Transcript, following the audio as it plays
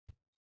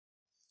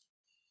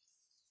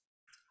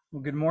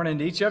Well, good morning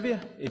to each of you.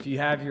 If you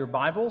have your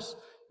Bibles,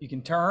 you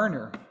can turn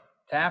or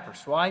tap or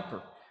swipe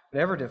or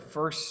whatever to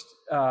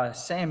 1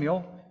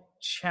 Samuel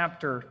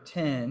chapter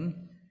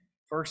 10.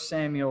 1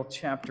 Samuel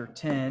chapter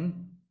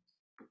 10.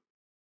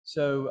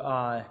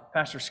 So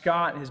Pastor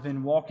Scott has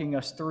been walking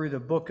us through the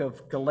book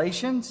of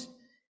Galatians,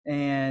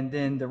 and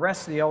then the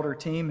rest of the elder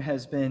team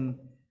has been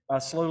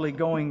slowly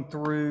going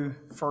through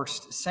 1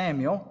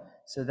 Samuel.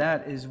 So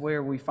that is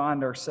where we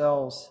find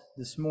ourselves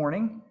this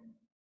morning.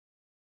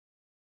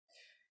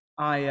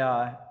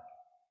 I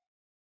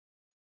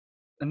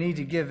need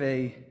to give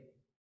a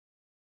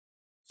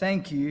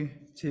thank you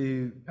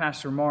to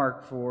Pastor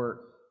Mark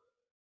for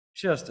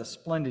just a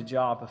splendid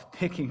job of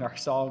picking our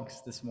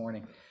songs this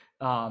morning.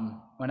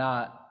 When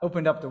I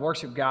opened up the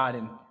worship guide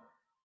and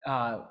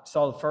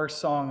saw the first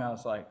song, I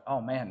was like,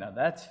 oh man, now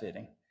that's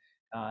fitting.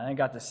 And I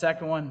got the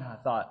second one, I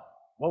thought,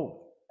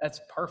 whoa, that's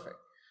perfect.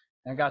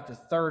 And I got the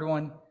third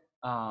one,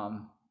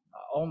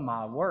 oh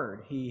my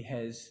word, he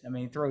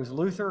throws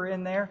Luther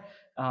in there.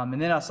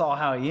 And then I saw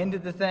how he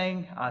ended the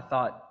thing. I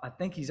thought, I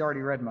think he's already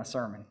read my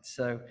sermon.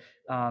 So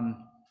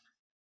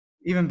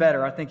even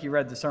better, I think he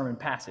read the sermon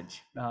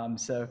passage.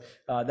 So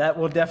that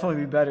will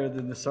definitely be better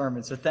than the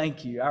sermon. So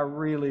thank you. I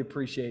really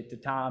appreciate the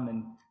time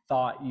and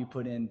thought you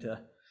put into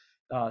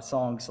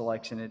song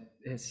selection.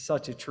 It's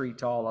such a treat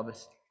to all of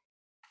us.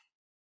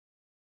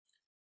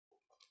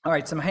 All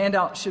right, some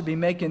handouts should be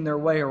making their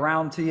way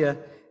around to you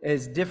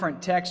as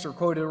different texts are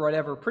quoted or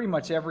whatever. Pretty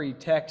much every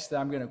text that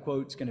I'm going to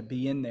quote is going to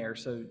be in there,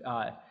 so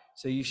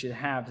you should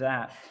have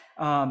that.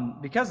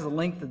 Because of the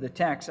length of the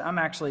text, I'm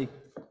actually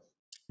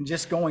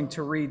just going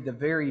to read the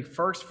very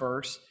first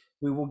verse.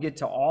 We will get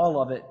to all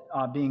of it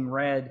being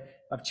read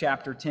of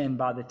chapter 10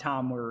 by the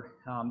time we're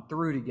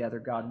through together,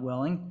 God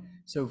willing.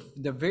 So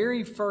the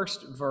very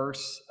first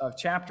verse of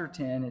chapter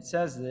 10, it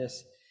says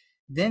this: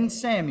 Then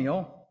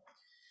Samuel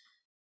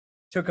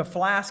took a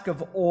flask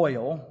of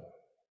oil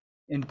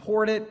and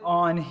poured it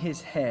on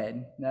his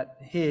head. That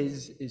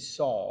his is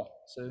Saul.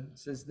 So it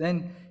says,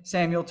 then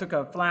Samuel took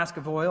a flask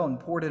of oil and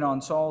poured it on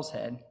Saul's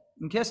head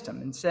and kissed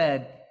him and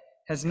said,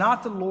 has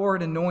not the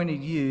Lord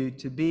anointed you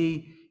to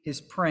be his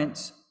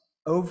prince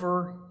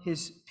over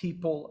his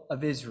people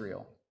of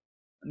Israel?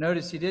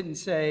 Notice he didn't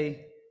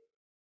say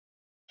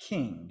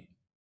king,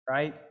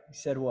 right? He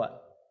said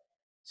what?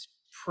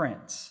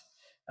 Prince.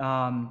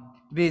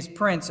 Be his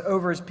prince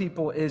over his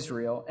people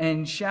Israel,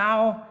 and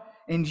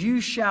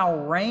you shall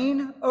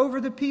reign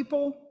over the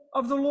people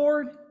of the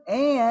Lord,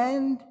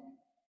 and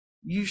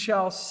you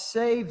shall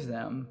save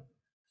them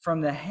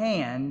from the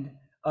hand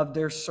of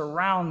their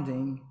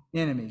surrounding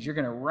enemies. You're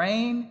going to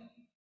reign,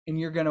 and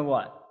you're going to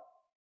what?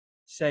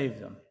 Save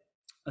them.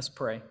 Let's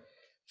pray.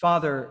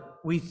 Father,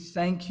 we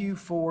thank you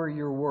for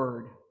your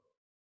word.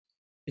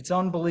 It's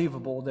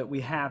unbelievable that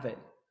we have it.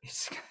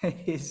 It's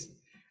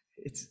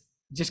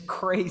just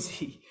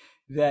crazy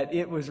that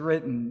it was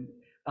written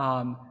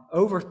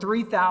over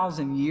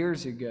 3,000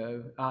 years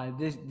ago.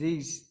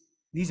 These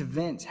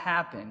events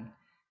happen,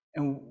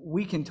 and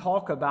we can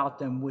talk about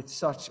them with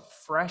such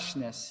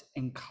freshness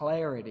and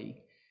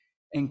clarity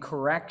and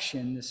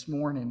correction this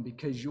morning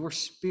because your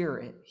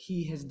Spirit,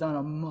 he has done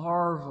a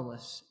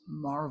marvelous,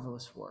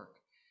 marvelous work.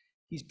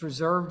 He's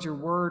preserved your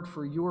word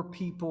for your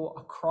people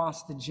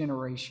across the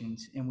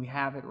generations, and we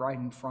have it right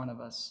in front of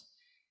us.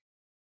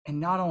 And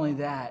not only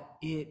that,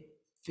 it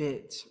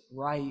fits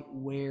right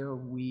where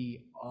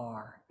we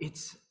are.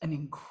 It's an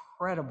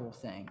incredible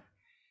thing.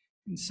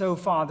 And so,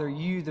 Father,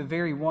 you, the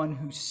very one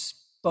who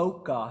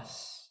spoke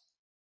us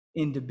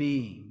into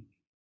being,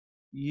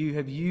 you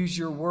have used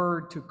your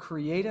word to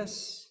create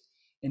us.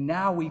 And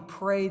now we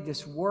pray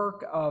this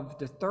work of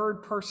the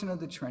third person of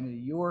the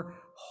Trinity, your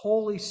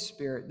Holy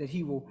Spirit, that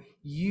he will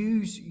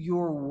use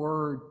your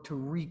word to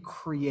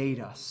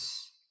recreate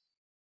us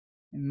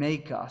and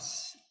make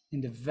us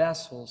into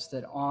vessels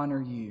that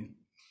honor you.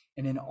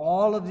 And in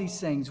all of these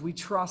things, we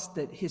trust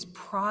that his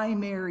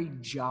primary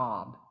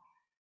job,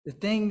 the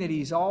thing that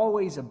he's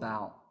always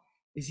about,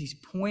 is he's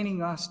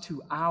pointing us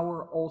to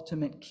our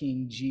ultimate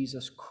King,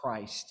 Jesus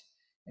Christ.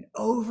 And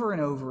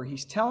over,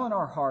 he's telling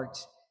our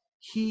hearts,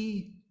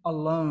 he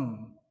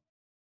alone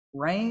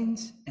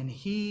reigns and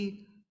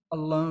he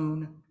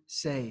alone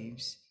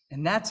saves.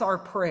 And that's our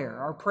prayer.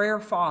 Our prayer,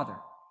 Father,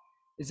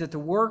 is that the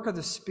work of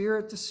the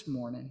Spirit this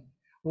morning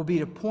will be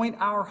to point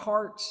our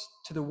hearts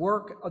to the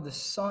work of the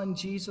Son,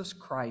 Jesus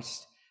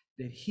Christ,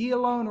 that he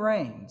alone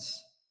reigns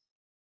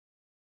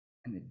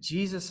and that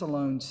Jesus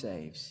alone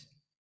saves.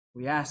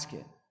 We ask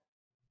it.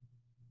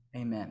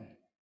 Amen.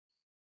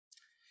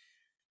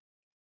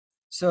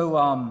 So,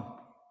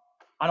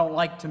 I don't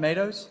like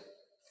tomatoes.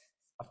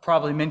 I've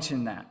probably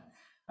mentioned that.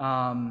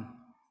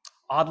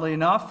 Oddly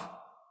enough,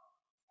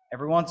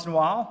 every once in a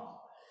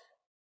while,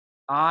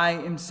 I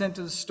am sent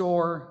to the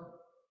store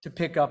to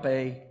pick up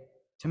a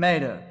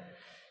tomato.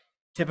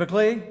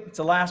 Typically, it's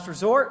a last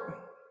resort,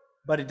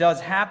 but it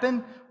does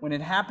happen. When it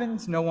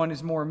happens, no one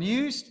is more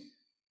amused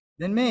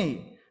than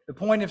me. The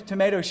point of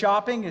tomato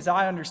shopping, as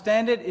I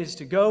understand it, is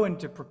to go and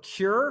to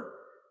procure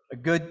a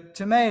good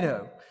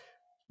tomato.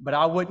 but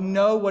I wouldn't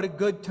know what a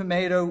good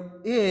tomato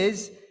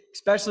is,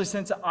 especially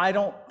since I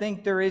don't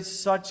think there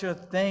is such a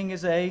thing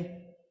as a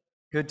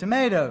good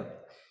tomato.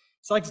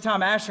 It's like the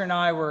time Asher and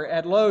I were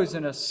at Lowe's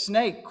and a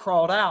snake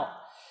crawled out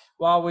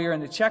while we were in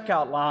the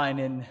checkout line,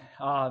 and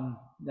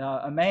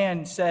a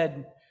man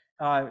said,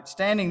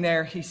 standing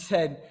there, he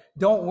said,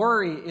 "Don't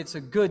worry, it's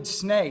a good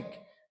snake."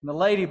 And the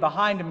lady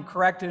behind him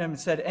corrected him and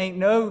said, "Ain't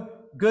no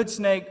good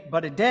snake,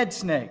 but a dead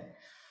snake."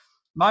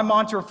 My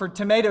mantra for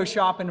tomato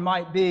shopping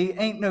might be,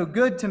 "Ain't no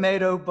good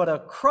tomato, but a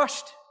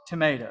crushed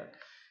tomato."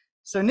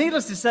 So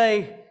needless to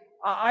say,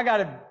 I got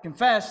to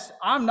confess,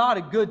 I'm not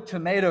a good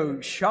tomato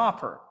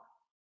shopper.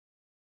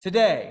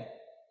 Today,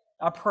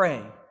 I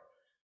pray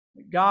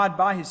that God,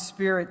 by His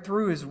Spirit,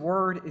 through His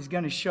Word, is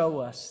going to show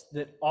us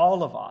that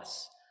all of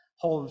us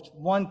hold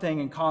one thing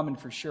in common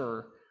for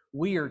sure.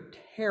 We are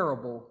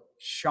terrible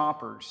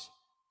shoppers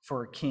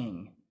for a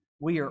king.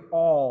 We are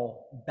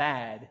all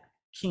bad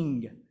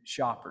king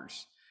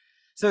shoppers.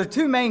 So the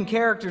two main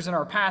characters in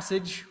our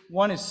passage,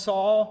 one is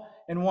Saul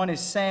and one is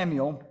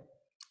Samuel.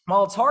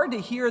 While it's hard to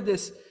hear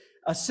this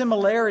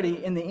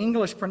similarity in the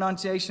English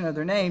pronunciation of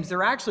their names,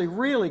 they're actually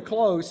really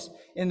close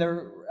in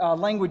the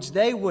language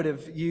they would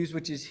have used,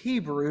 which is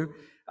Hebrew.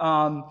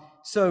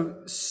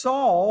 So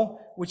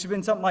Saul, which would have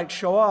been something like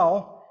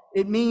Shoel,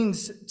 it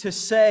means to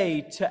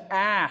say, to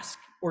ask,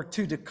 or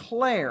to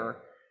declare,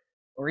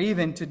 or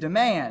even to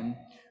demand.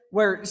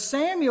 Where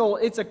Samuel,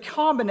 it's a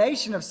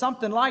combination of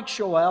something like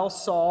Shoel,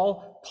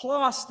 Saul,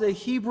 plus the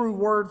Hebrew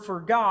word for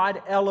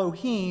God,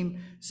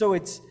 Elohim. So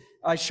it's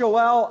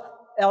Shoel,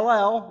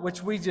 LL,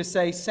 which we just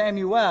say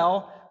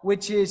Samuel,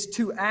 which is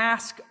to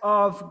ask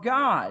of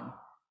God.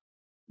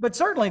 But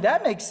certainly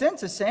that makes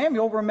sense as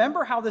Samuel.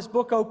 Remember how this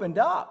book opened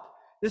up.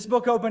 This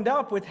book opened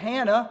up with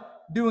Hannah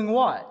doing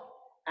what?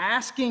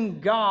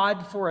 Asking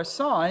God for a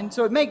son.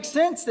 So it makes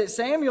sense that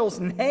Samuel's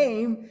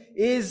name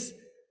is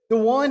the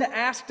one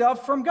asked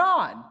of from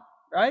God,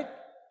 right?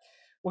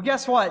 Well,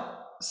 guess what?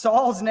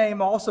 Saul's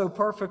name also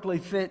perfectly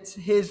fits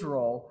his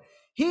role.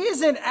 He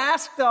isn't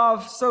asked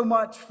of so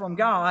much from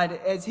God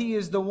as he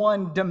is the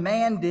one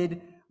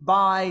demanded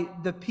by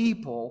the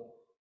people.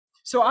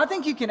 So I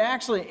think you can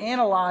actually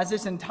analyze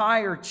this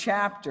entire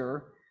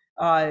chapter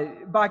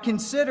by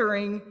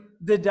considering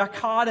the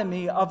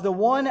dichotomy of the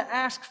one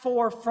asked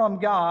for from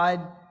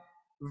God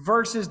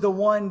versus the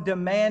one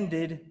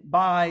demanded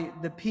by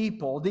the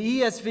people.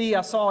 The ESV,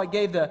 I saw it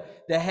gave the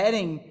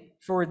heading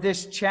for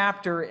this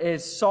chapter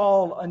as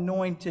Saul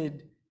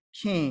anointed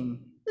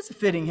king. It's a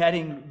fitting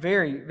heading,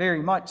 very,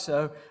 very much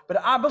so.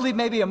 But I believe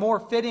maybe a more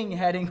fitting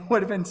heading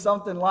would have been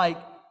something like,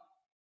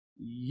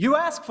 "You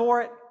ask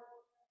for it."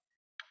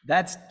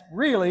 That's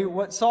really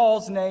what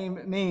Saul's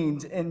name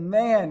means. And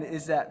man,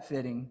 is that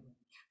fitting.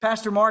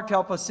 Pastor Mark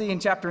helped us see in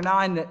chapter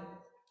 9 that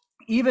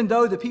even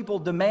though the people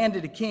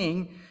demanded a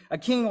king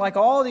like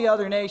all the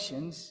other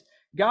nations,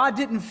 God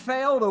didn't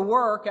fail to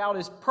work out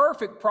His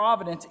perfect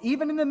providence,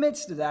 even in the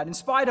midst of that. In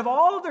spite of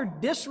all of their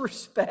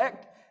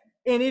disrespect,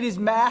 and it is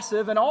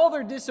massive, and all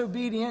their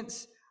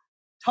disobedience,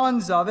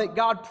 tons of it,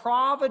 God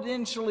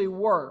providentially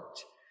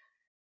worked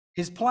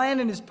His plan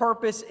and His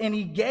purpose, and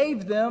He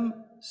gave them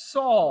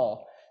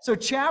Saul. So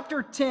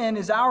chapter 10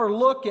 is our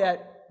look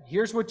at,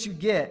 here's what you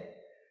get.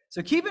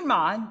 So keep in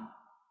mind,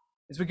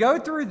 as we go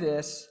through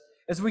this,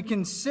 as we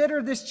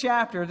consider this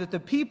chapter, that the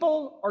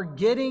people are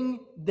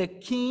getting the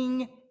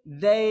king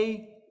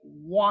they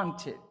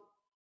wanted.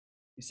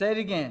 You say it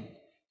again.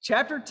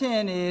 Chapter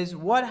 10 is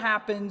what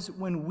happens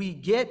when we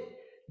get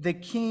the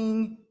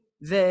king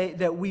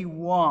that we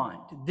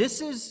want.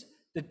 This is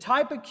the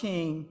type of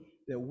king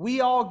that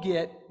we all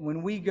get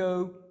when we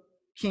go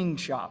king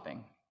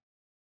shopping.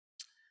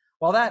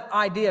 While that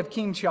idea of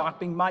king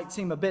shopping might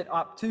seem a bit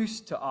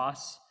obtuse to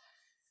us,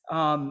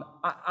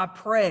 I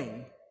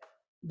pray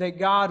that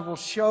God will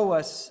show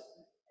us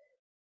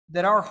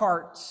that our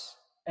hearts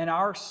and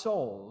our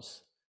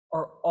souls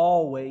are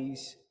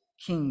always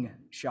king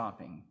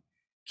shopping.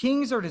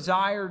 Kings are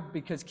desired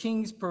because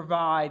kings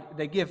provide,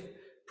 they give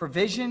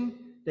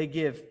provision, they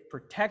give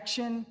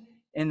protection,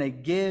 and they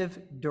give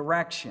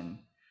direction.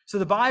 So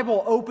the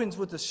Bible opens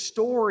with a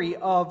story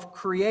of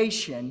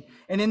creation.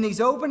 And in these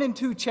opening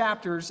 2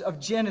 chapters of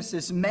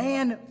Genesis,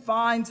 man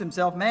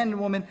and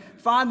woman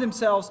find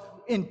themselves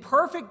in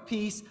perfect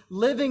peace,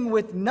 living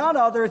with none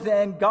other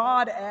than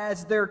God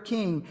as their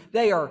king.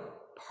 They are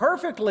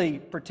perfectly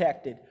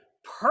protected,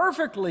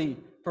 perfectly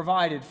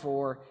provided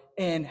for,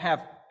 and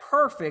have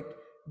perfect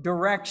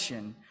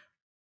direction.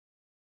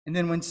 And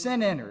then when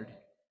sin entered,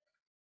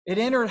 it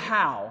entered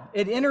how?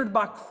 It entered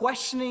by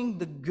questioning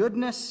the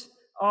goodness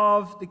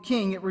of the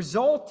king. It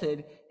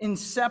resulted in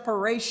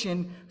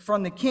separation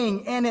from the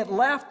king, and it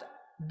left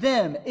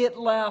them, it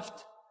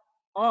left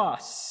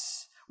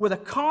us with a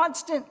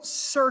constant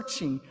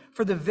searching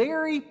for the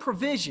very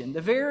provision, the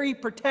very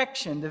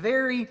protection, the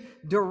very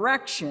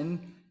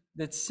direction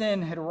that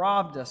sin had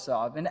robbed us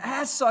of. And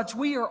as such,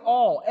 we are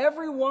all,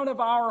 every one of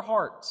our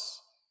hearts,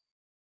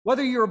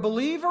 whether you're a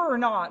believer or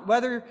not,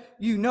 whether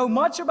you know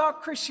much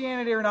about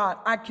Christianity or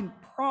not, I can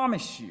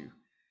promise you,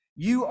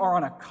 you are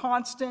on a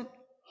constant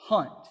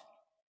hunt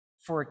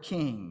for a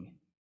king.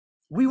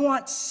 We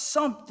want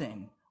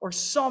something or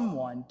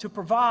someone to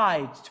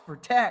provide, to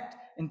protect,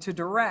 and to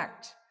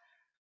direct.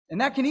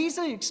 And that can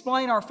easily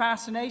explain our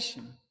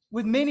fascination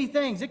with many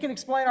things. It can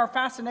explain our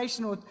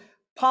fascination with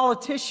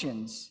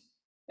politicians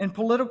and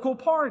political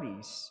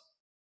parties.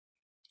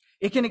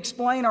 It can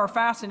explain our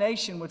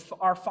fascination with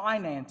our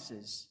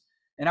finances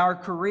and our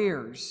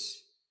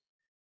careers.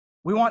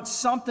 We want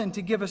something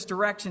to give us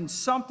direction,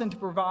 something to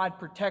provide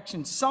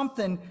protection,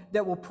 something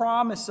that will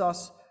promise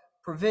us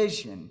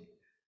provision.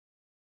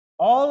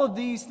 All of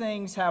these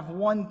things have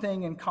one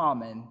thing in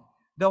common.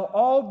 They'll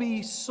all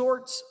be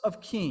sorts of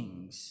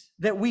kings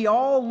that we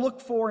all look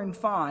for and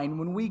find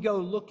when we go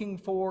looking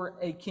for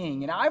a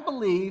king. And I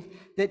believe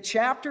that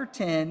chapter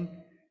 10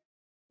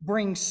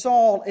 brings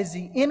Saul as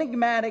the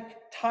enigmatic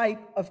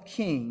type of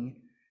king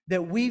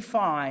that we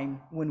find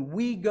when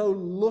we go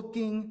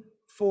looking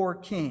for a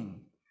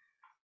king.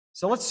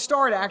 So let's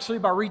start actually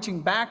by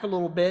reaching back a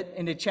little bit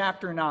into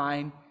chapter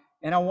 9.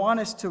 And I want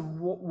us to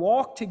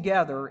walk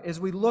together as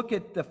we look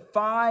at the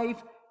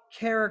 5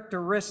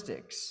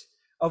 characteristics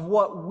of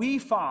what we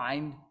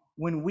find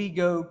when we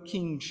go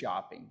king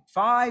shopping.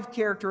 5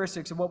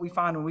 characteristics of what we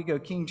find when we go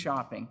king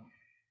shopping.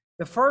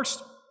 The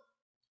first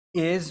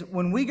is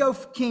when we go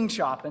king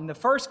shopping, the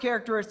first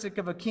characteristic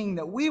of a king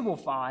that we will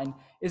find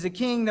is a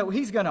king that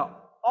he's going to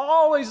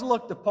always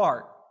look the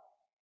part.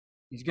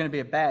 He's going to be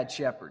a bad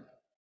shepherd.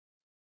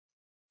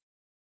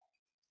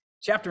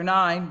 Chapter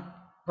 9,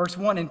 verse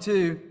 1 and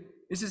 2,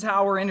 this is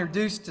how we're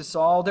introduced to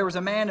Saul. There was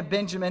a man of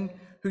Benjamin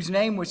whose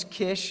name was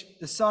Kish,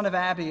 the son of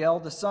Abiel,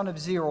 the son of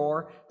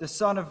Zeror, the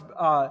son of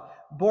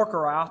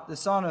Borcherath, the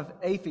son of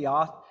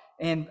Aphioth,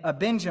 and a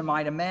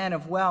Benjamite, a man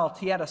of wealth.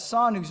 He had a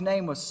son whose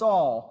name was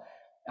Saul,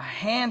 a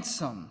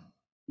handsome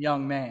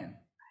young man.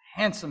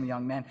 Handsome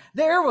young man.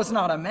 There was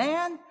not a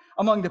man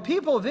among the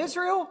people of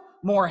Israel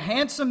more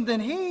handsome than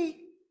he.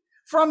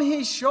 From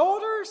his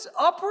shoulders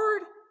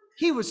upward,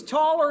 he was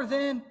taller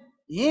than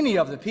any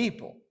of the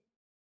people.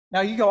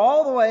 Now you go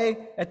all the way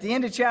at the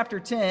end of chapter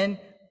 10,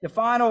 the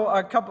final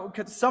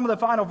some of the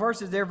final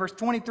verses there, verse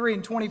 23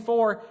 and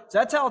 24. So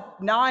that's how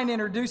 9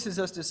 introduces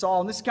us to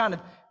Saul. And this is kind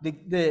of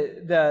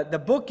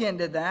the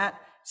bookend of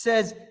that.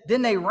 Says,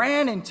 then they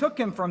ran and took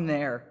him from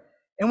there.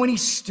 And when he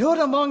stood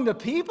among the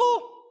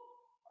people,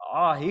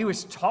 he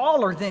was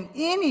taller than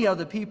any of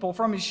the people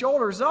from his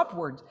shoulders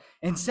upwards.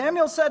 And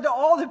Samuel said to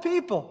all the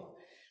people,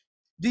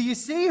 do you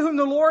see whom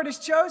the Lord has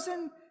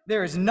chosen?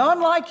 There is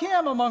none like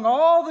him among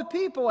all the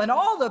people. And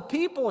all the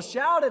people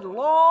shouted,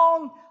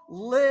 long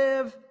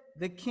live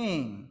the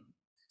king.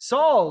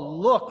 Saul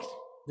looked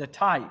the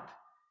type.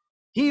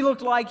 He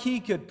looked like he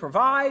could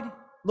provide,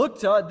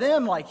 looked to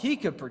them like he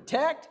could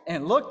protect,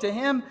 and looked to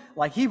him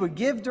like he would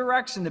give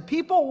direction. The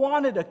people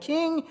wanted a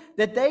king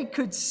that they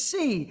could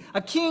see,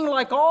 a king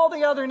like all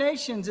the other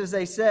nations, as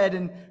they said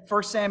in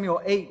 1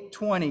 Samuel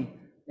 8:20.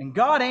 And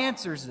God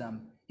answers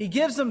them. He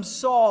gives them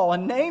Saul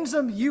and names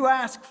them, you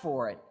ask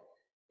for it.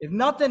 If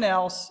nothing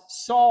else,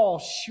 Saul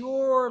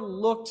sure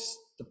looks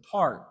the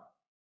part.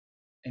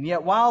 And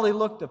yet while he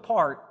looked the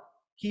part,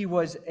 he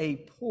was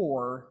a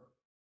poor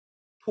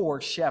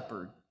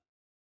shepherd.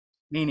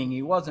 Meaning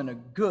he wasn't a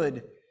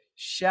good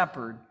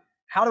shepherd.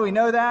 How do we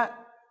know that?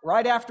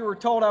 Right after we're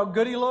told how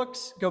good he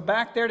looks, go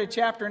back there to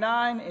chapter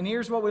 9, and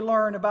here's what we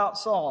learn about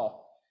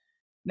Saul.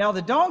 Now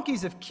the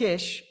donkeys of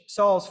Kish,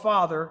 Saul's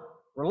father,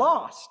 were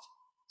lost.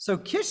 So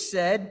Kish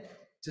said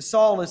to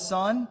Saul his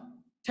son,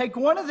 take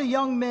one of the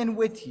young men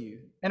with you,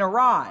 and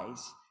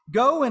arise,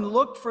 go and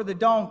look for the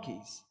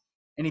donkeys.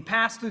 And he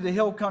passed through the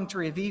hill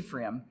country of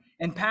Ephraim,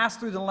 and passed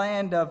through the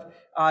land of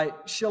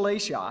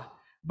Shalisha,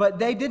 but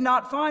they did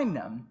not find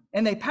them.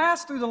 And they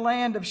passed through the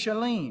land of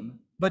Shalim,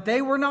 but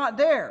they were not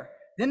there.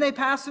 Then they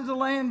passed through the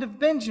land of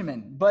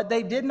Benjamin, but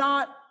they did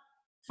not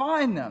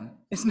find them.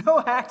 It's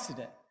no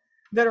accident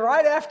that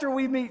right after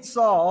we meet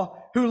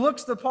Saul, who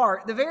looks the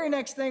part, the very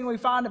next thing we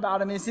find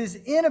about him is his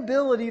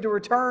inability to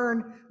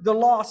return the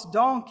lost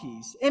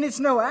donkeys. And it's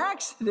no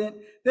accident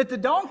that the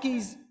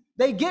donkeys,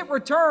 they get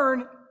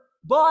returned,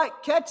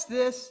 but catch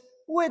this,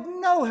 with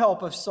no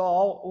help of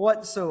Saul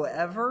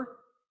whatsoever.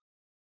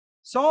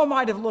 Saul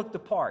might have looked the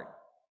part,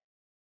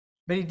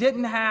 but he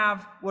didn't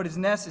have what is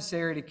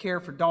necessary to care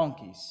for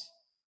donkeys.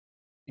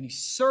 And he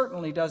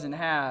certainly doesn't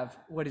have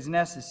what is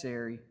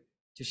necessary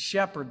to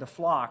shepherd the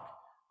flock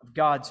of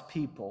God's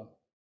people.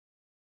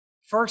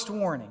 First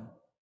warning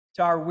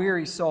to our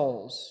weary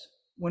souls: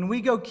 when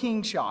we go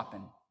king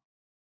shopping,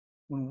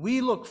 when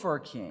we look for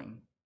a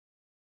king,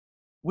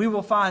 we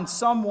will find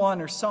someone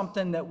or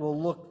something that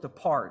will look the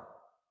part.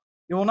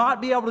 It will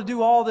not be able to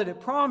do all that it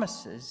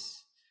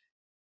promises,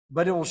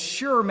 but it will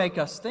sure make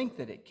us think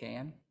that it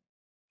can.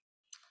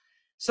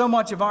 So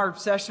much of our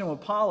obsession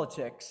with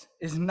politics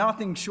is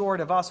nothing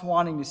short of us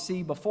wanting to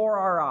see before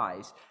our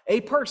eyes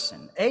a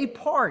person, a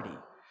party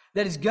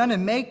that is going to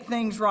make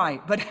things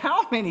right. But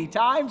how many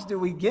times do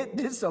we get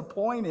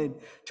disappointed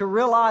to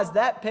realize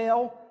that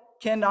pail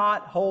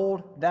cannot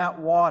hold that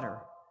water?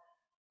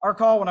 I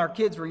recall when our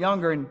kids were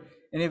younger and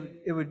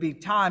it would be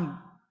time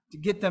to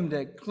get them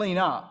to clean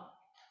up.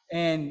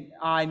 And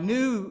I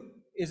knew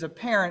as a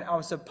parent, I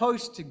was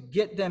supposed to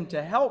get them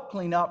to help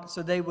clean up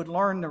so they would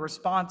learn the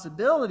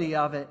responsibility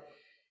of it.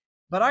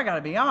 But I got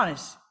to be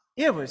honest,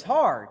 it was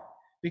hard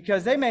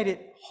because they made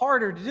it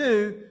harder to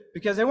do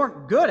because they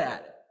weren't good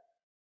at it.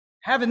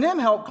 Having them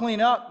help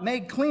clean up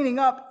made cleaning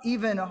up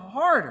even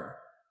harder.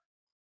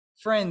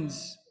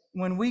 Friends,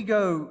 when we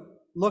go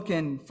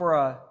looking for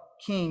a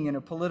king in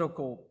a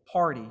political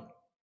party,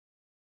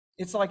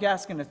 it's like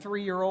asking a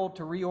 3-year-old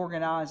to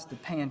reorganize the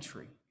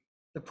pantry.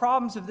 The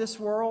problems of this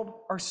world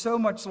are so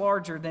much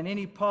larger than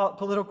any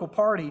political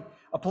party,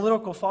 a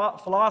political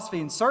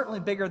philosophy, and certainly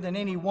bigger than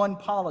any one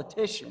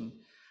politician.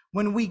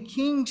 When we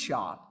king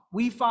shop,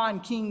 we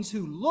find kings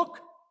who look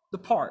the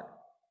part.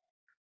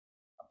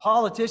 A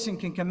politician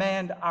can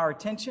command our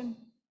attention.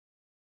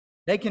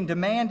 They can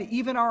demand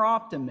even our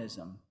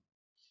optimism,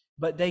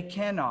 but they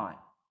cannot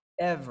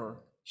ever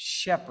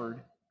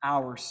shepherd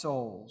our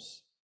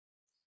souls.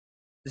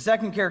 The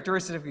second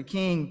characteristic of a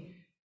king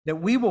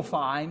that we will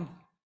find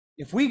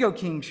if we go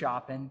king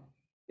shopping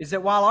is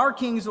that while our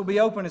kings will be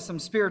open to some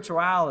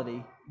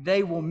spirituality,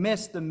 they will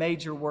miss the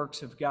major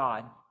works of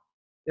God.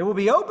 They will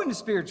be open to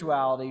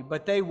spirituality,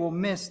 but they will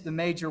miss the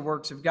major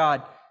works of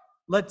God.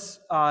 Let's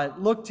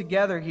look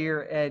together here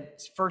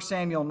at 1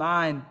 Samuel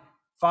 9,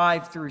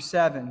 5 through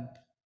 7.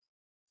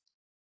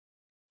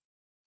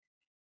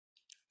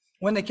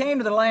 When they came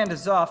to the land of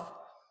Zuph,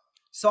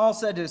 Saul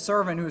said to his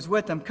servant who was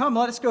with him, "Come,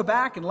 let us go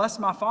back, and lest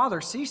my father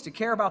cease to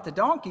care about the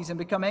donkeys and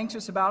become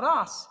anxious about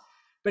us."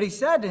 But he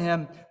said to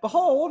him,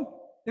 "Behold,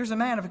 there's a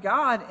man of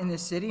God in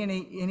this city, and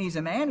he's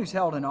a man who's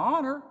held in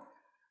honor.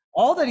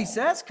 All that he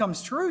says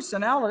comes true, so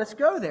now let us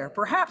go there.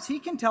 Perhaps he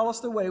can tell us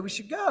the way we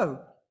should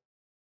go."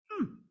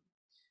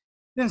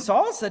 Then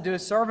Saul said to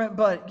his servant,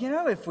 "But,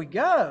 if we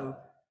go,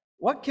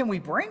 what can we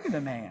bring to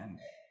the man?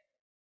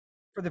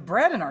 For the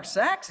bread in our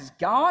sacks is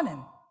gone,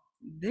 and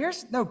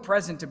there's no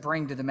present to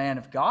bring to the man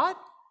of God.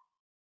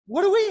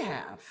 What do we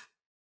have?"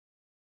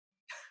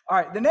 All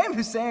right, the name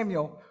of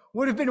Samuel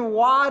would have been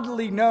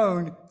widely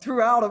known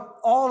throughout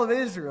all of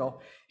Israel.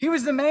 He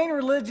was the main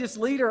religious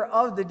leader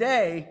of the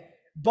day,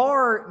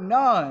 bar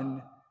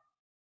none.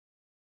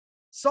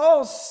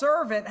 Saul's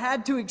servant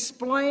had to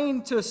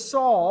explain to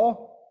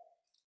Saul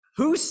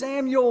who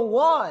Samuel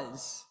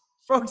was.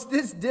 Folks,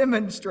 this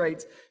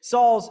demonstrates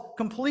Saul's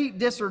complete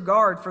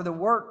disregard for the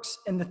works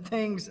and the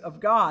things of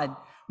God.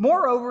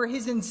 Moreover,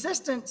 his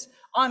insistence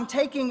on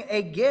taking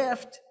a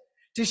gift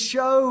to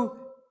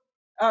show,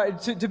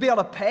 to be able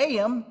to pay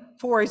him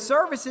for his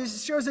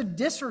services shows a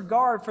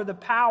disregard for the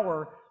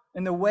power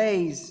and the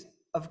ways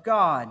of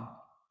God. And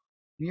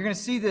you're going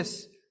to see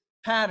this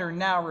pattern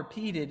now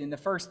repeated in the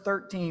first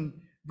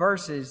 13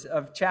 verses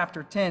of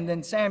chapter 10.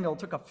 Then Samuel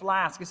took a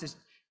flask. This is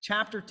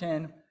chapter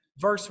 10,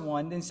 verse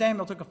 1. Then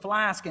Samuel took a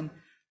flask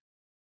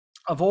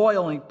of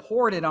oil and he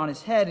poured it on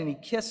his head and he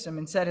kissed him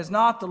and said, "Has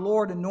not the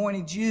Lord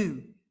anointed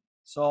you,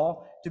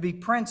 Saul, to be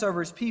prince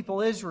over his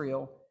people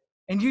Israel?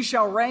 And you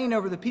shall reign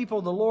over the people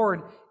of the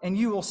Lord, and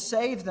you will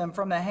save them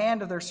from the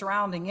hand of their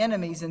surrounding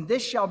enemies. And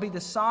this shall be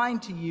the sign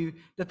to you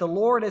that the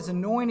Lord has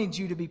anointed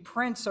you to be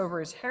prince over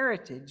his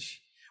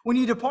heritage. When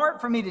you depart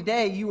from me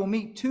today, you will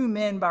meet 2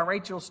 men by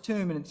Rachel's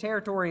tomb in the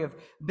territory of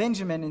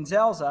Benjamin and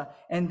Zelzah,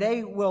 and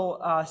they will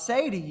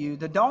say to you,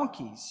 'The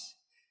donkeys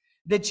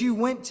that you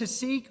went to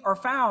seek are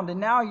found, and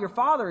now your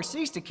father has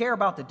ceased to care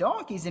about the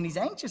donkeys, and he's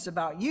anxious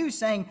about you,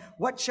 saying,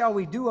 what shall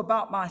we do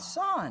about my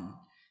son?'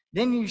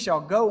 Then you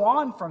shall go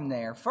on from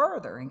there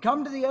further and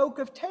come to the oak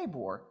of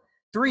Tabor.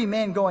 3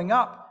 men going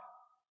up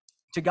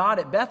to God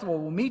at Bethel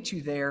will meet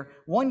you there,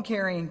 one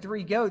carrying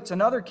 3 goats,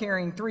 another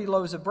carrying 3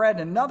 loaves of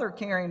bread, and another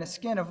carrying a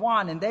skin of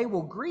wine, and they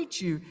will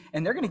greet you,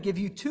 and they're going to give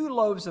you 2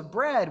 loaves of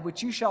bread,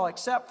 which you shall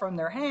accept from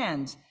their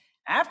hands.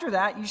 After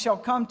that, you shall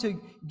come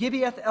to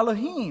Gibeath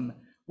Elohim,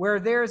 where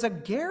there is a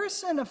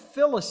garrison of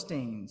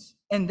Philistines,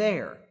 and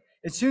there,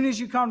 as soon as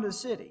you come to the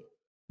city,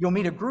 you'll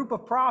meet a group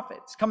of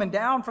prophets coming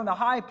down from the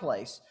high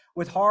place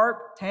with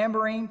harp,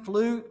 tambourine,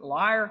 flute,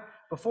 lyre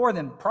before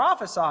them,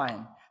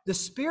 prophesying. The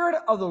Spirit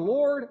of the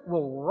Lord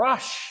will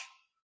rush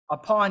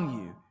upon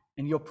you,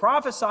 and you'll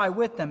prophesy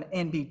with them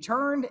and be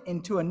turned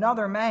into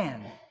another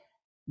man.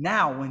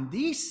 Now, when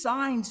these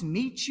signs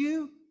meet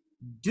you,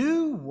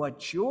 do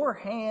what your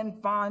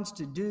hand finds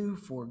to do,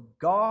 for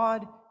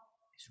God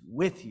is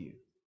with you.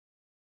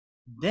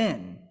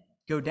 Then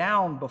go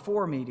down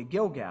before me to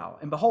Gilgal,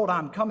 and behold,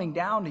 I'm coming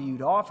down to you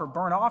to offer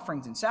burnt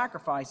offerings and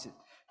sacrifices,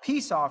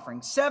 peace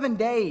offerings. 7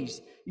 days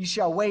you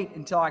shall wait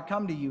until I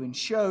come to you and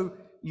show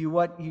you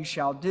what you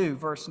shall do."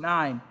 Verse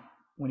 9,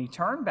 when he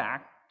turned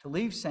back to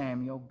leave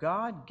Samuel,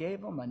 God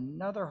gave him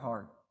another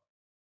heart.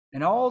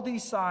 And all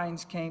these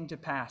signs came to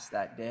pass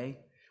that day.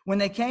 When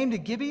they came to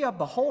Gibeah,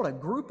 behold, a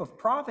group of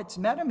prophets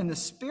met him, and the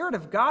Spirit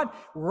of God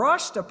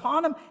rushed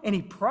upon him, and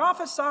he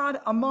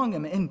prophesied among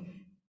them.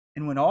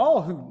 And when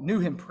all who knew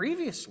him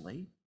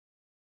previously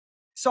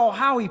saw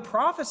how he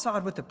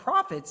prophesied with the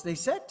prophets, they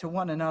said to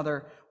one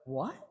another,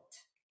 "What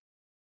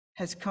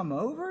has come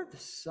over the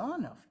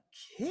son of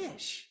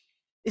Kish?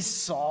 Is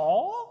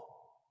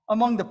Saul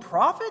among the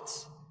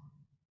prophets?"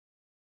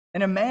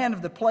 And a man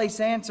of the place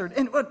answered,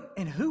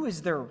 and who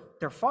is their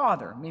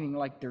father? Meaning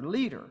like their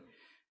leader.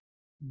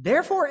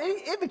 Therefore,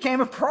 it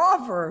became a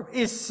proverb.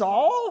 Is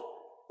Saul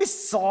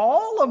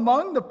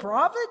among the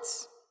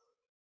prophets?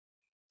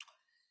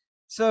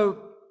 So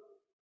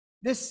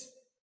this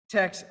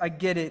text, I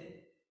get it.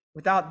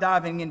 Without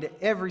diving into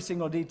every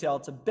single detail,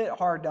 it's a bit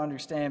hard to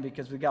understand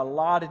because we got a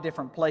lot of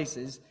different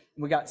places.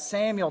 We got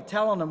Samuel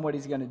telling him what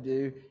he's going to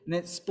do, and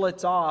it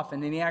splits off,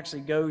 and then he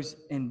actually goes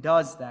and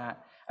does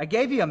that. I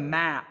gave you a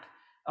map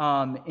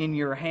in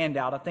your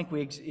handout. I think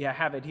we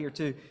have it here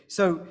too.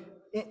 So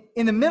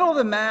in the middle of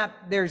the map,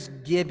 there's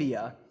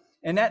Gibeah,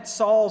 and that's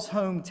Saul's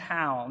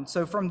hometown.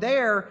 So from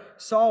there,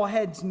 Saul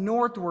heads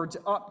northwards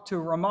up to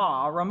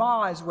Ramah.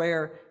 Ramah is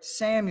where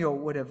Samuel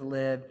would have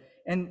lived,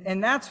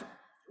 and that's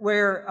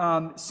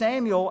where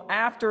Samuel,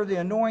 after the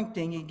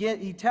anointing,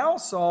 he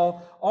tells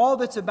Saul all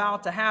that's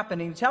about to happen.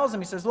 And he tells him,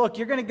 he says, look,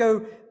 you're going to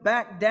go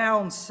back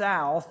down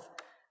south.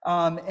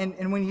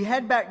 And when you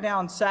head back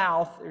down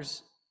south,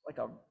 there's like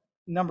a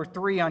number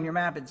 3 on your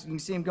map. You can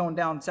see him going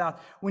down south.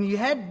 When you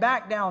head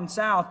back down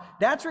south,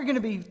 that's where you're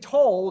going to be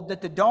told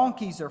that the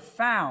donkeys are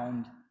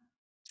found.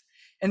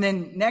 And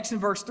then next in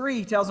verse 3,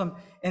 he tells them,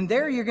 and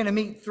there you're going to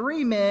meet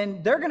 3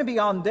 men. They're going to be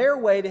on their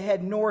way to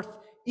head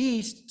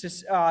northeast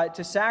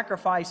to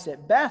sacrifice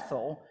at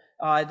Bethel,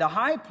 the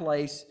high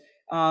place,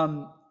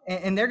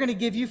 and they're going to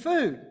give you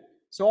food.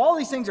 So all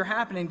these things are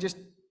happening, just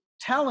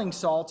telling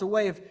Saul. It's a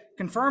way of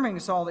confirming to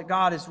Saul that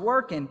God is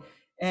working.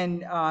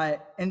 And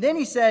then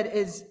he said,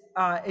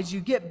 as you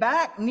get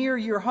back near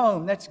your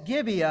home, that's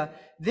Gibeah,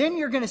 then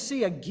you're going to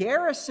see a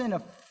garrison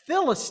of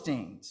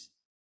Philistines.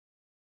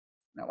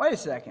 Now, wait a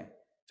second.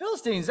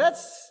 Philistines,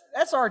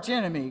 that's arch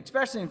enemy,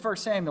 especially in 1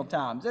 Samuel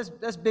times.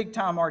 That's big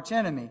time arch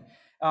enemy.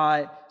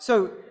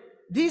 So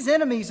these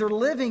enemies are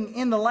living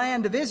in the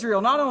land of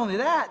Israel. Not only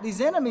that,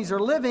 these enemies are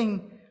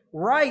living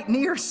right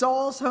near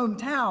Saul's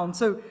hometown.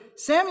 So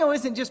Samuel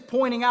isn't just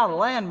pointing out a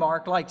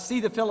landmark like see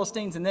the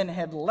Philistines and then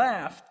head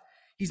left.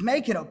 He's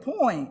making a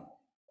point.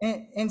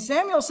 And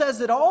Samuel says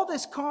that all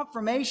this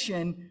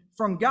confirmation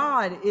from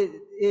God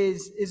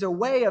is a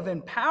way of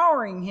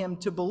empowering him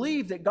to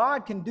believe that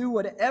God can do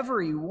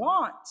whatever he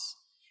wants.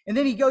 And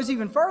then he goes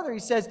even further. He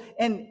says,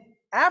 and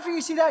after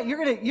you see that,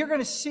 you're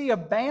gonna see a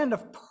band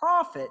of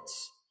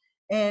prophets,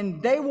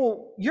 and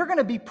you're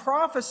gonna be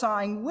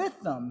prophesying with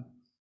them.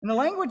 And the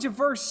language of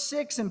verse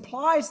 6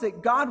 implies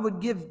that God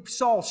would give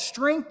Saul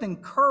strength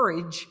and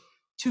courage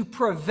to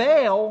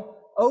prevail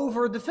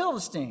over the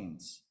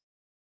Philistines.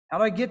 How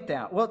do I get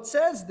that? Well, it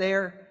says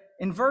there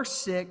in verse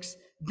 6,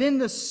 then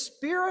the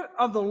Spirit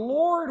of the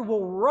Lord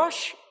will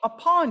rush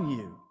upon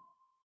you.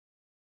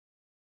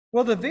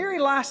 Well, the very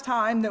last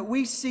time that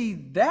we see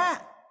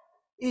that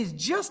is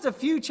just a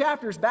few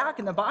chapters back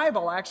in the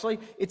Bible, actually.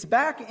 It's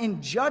back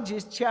in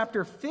Judges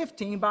chapter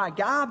 15 by a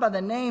guy by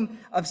the name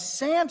of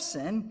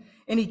Samson,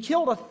 and he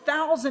killed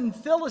 1,000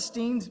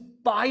 Philistines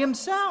by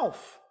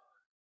himself.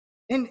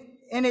 And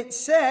it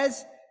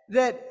says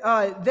that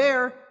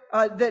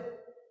that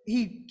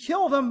he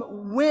killed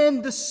them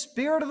when the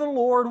Spirit of the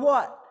Lord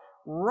what?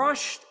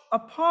 Rushed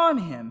upon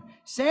him.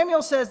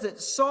 Samuel says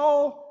that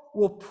Saul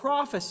will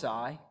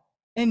prophesy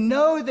and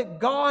know that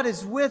God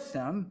is with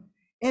them,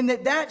 and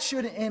that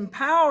should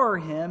empower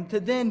him to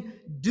then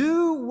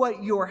do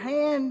what your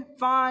hand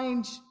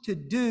finds to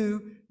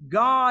do.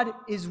 God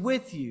is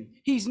with you.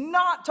 He's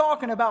not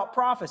talking about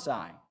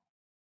prophesying.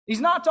 He's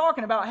not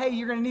talking about, hey,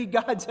 you're going to need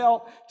God's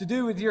help to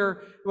do with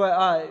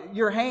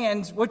your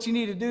hands what you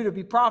need to do to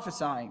be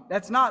prophesying.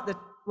 That's not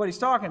what he's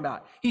talking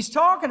about. He's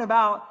talking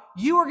about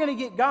you are going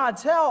to get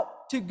God's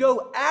help to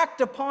go act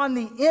upon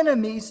the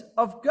enemies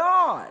of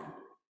God.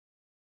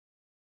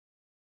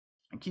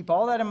 And keep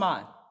all that in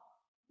mind.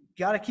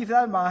 Got to keep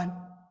that in mind.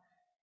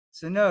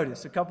 So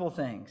notice a couple of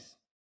things.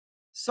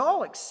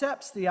 Saul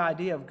accepts the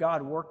idea of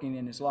God working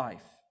in his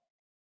life.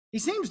 He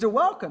seems to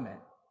welcome it.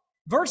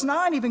 Verse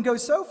 9 even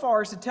goes so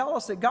far as to tell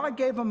us that God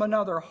gave him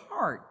another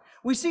heart.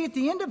 We see at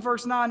the end of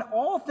verse 9,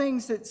 all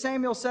things that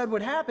Samuel said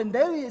would happen,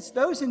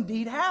 those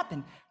indeed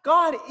happen.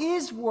 God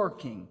is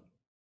working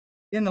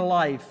in the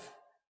life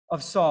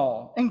of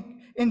Saul.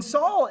 And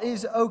Saul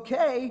is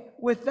okay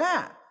with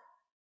that.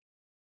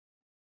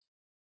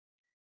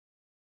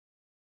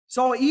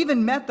 Saul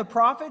even met the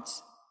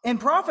prophets and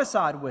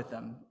prophesied with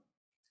them.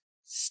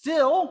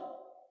 Still,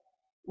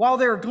 while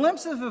there are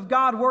glimpses of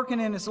God working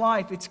in his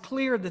life, it's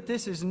clear that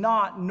this is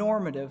not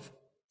normative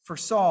for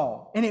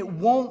Saul, and it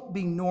won't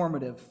be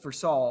normative for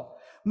Saul.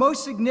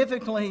 Most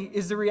significantly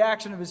is the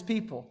reaction of his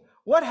people.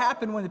 What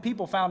happened when the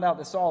people found out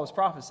that Saul was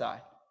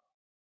prophesied?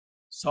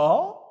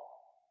 Saul's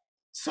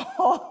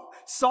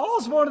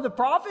one of the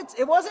prophets?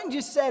 It wasn't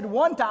just said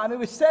one time, it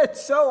was said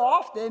so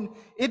often,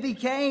 it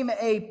became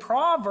a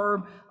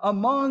proverb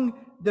among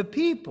the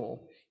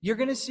people. You're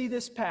going to see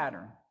this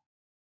pattern.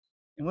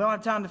 And we don't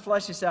have time to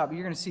flesh this out, but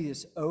you're going to see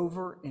this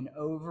over and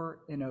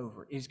over and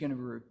over. It's going to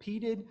be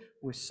repeated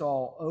with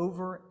Saul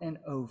over and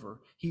over.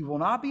 He will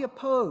not be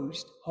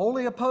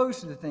wholly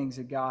opposed to the things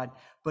of God,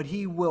 but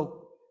he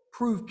will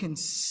prove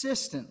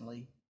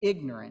consistently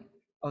ignorant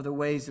of the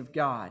ways of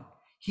God.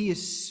 He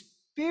is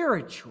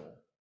spiritual,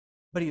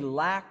 but he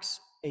lacks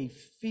a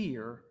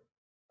fear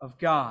of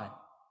God.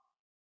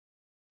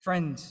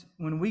 Friends,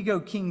 when we go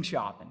king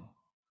shopping,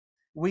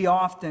 we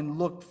often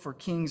look for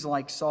kings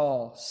like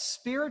Saul,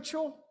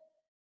 spiritual,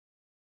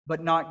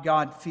 but not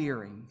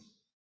God-fearing.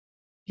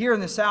 Here in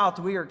the South,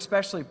 we are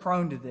especially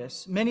prone to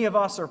this. Many of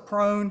us are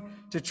prone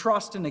to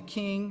trust in a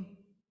king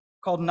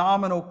called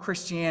nominal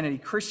Christianity,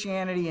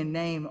 Christianity in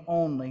name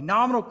only.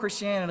 Nominal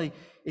Christianity,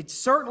 it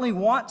certainly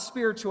wants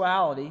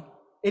spirituality.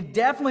 It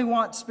definitely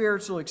wants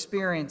spiritual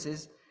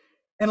experiences.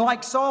 And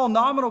like Saul,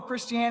 nominal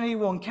Christianity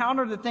will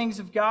encounter the things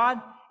of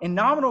God, and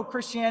nominal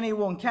Christianity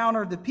will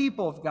encounter the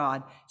people of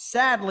God.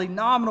 Sadly,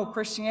 nominal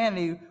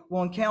Christianity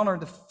will encounter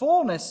the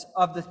fullness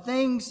of the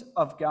things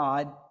of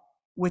God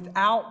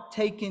without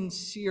taking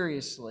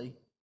seriously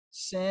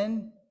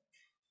sin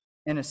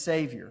and a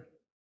Savior.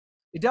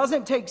 It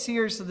doesn't take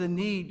seriously the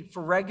need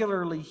for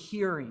regularly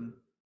hearing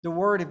the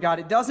Word of God.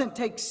 It doesn't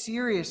take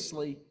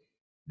seriously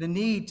the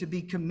need to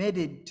be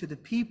committed to the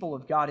people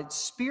of God. It's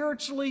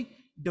spiritually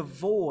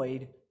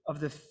devoid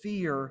of the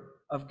fear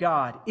of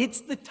God.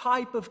 It's the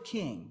type of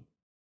king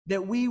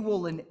that we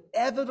will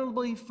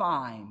inevitably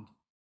find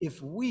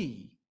if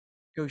we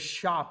go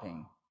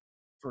shopping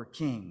for a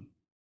king.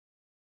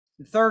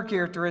 The third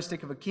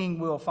characteristic of a king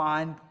we'll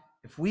find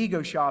if we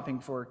go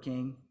shopping for a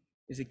king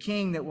is a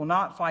king that will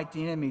not fight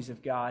the enemies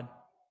of God,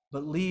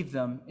 but leave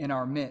them in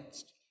our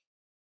midst.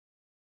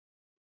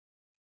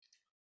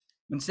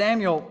 When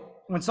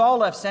Saul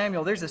left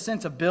Samuel, there's a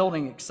sense of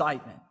building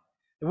excitement.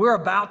 We're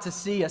about to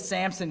see a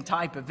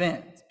Samson-type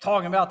event,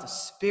 talking about the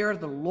Spirit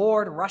of the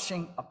Lord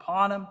rushing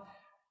upon him.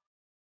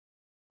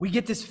 We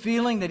get this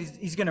feeling that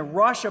he's going to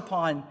rush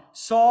upon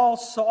Saul.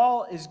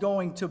 Saul is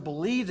going to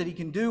believe that he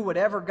can do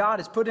whatever God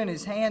has put in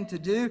his hand to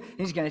do. And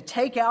he's going to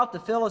take out the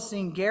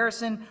Philistine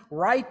garrison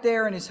right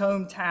there in his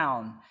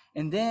hometown.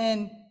 And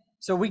then,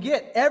 so we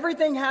get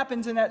everything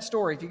happens in that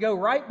story. If you go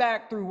right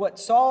back through what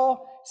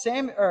Samuel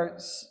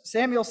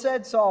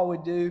said Saul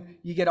would do,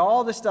 you get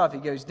all the stuff. He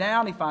goes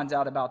down, he finds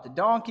out about the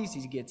donkeys,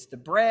 he gets the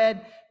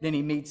bread, then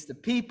he meets the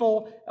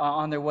people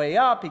on their way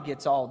up, he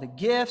gets all the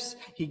gifts,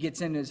 he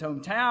gets into his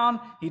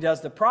hometown, he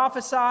does the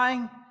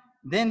prophesying.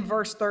 Then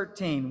verse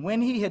 13,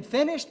 when he had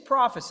finished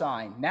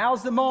prophesying,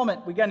 now's the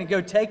moment, we're going to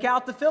go take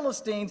out the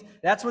Philistines.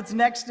 That's what's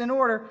next in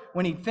order.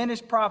 When he'd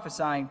finished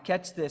prophesying,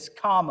 catch this,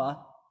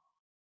 comma,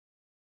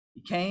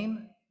 he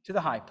came to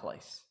the high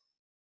place.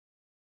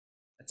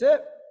 That's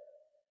it.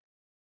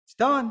 It's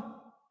done.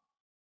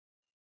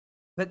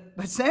 But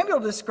Samuel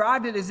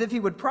described it as if he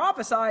would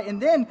prophesy,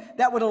 and then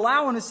that would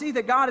allow him to see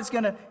that God is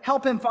going to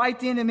help him fight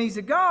the enemies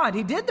of God.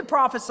 He did the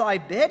prophesy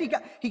bit.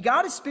 He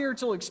got his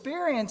spiritual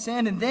experience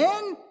in, and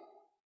then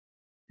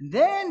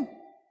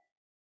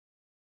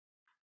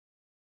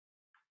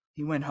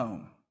he went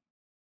home.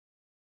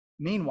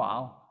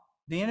 Meanwhile,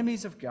 the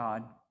enemies of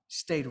God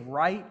stayed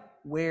right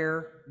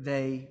where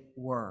they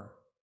were.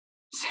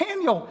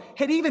 Samuel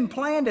had even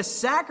planned a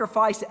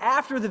sacrifice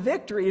after the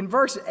victory. In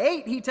verse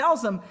 8, he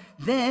tells them,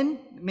 then,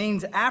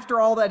 means after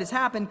all that has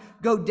happened,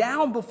 go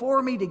down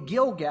before me to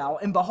Gilgal,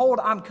 and behold,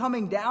 I'm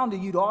coming down to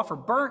you to offer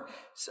burnt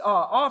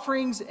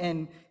offerings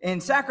and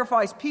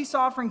sacrifice peace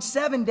offerings.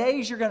 7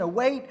 days you're going to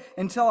wait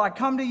until I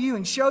come to you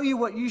and show you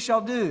what you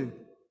shall do.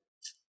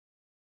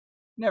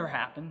 Never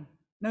happened.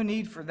 No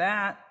need for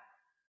that.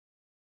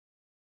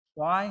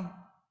 Why?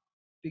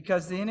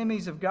 Because the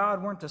enemies of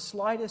God weren't the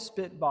slightest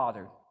bit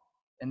bothered.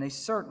 And they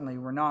certainly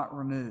were not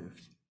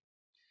removed.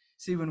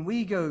 See, when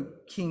we go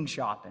king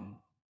shopping,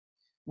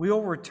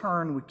 we'll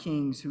return with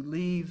kings who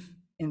leave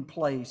in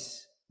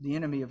place the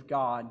enemy of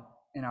God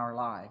in our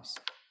lives.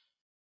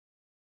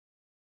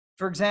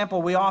 For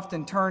example, we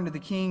often turn to the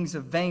kings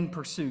of vain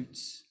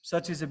pursuits,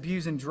 such as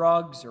abusing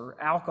drugs or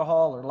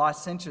alcohol or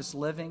licentious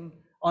living,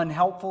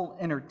 unhelpful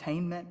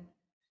entertainment.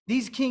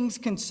 These kings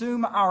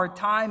consume our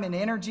time and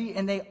energy,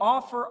 and they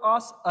offer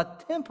us a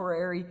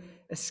temporary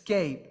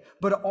escape.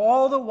 But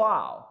all the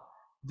while,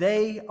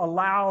 they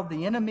allow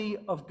the enemy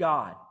of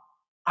God,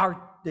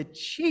 the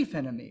chief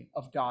enemy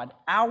of God,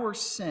 our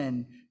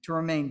sin, to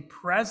remain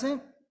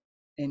present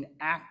and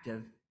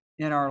active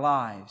in our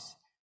lives.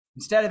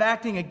 Instead of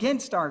acting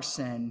against our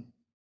sin,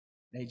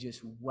 they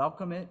just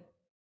welcome it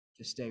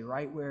to stay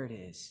right where it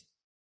is.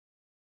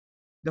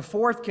 The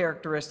fourth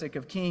characteristic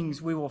of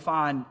kings we will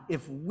find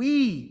if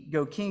we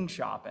go king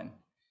shopping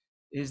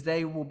is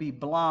they will be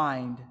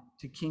blind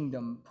to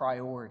kingdom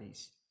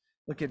priorities.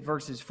 Look at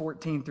verses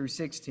 14 through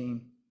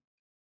 16.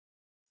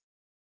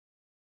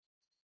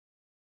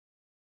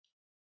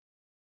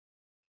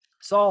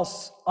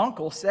 Saul's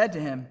uncle said to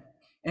him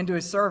and to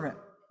his servant,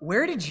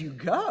 where did you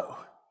go?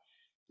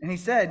 And he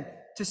said,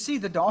 to see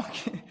the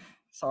donkey.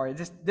 Sorry,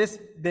 this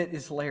bit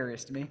is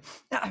hilarious to me.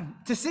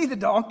 To see the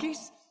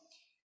donkeys.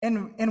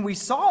 And we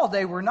saw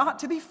they were not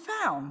to be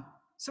found.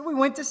 So we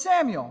went to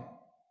Samuel.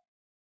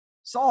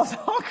 Saul's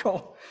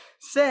uncle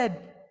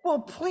said, well,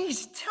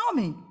 please tell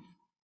me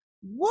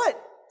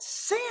what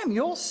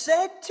Samuel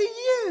said to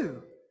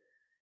you.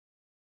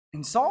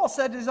 And Saul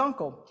said to his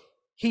uncle,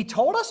 he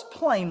told us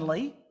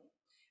plainly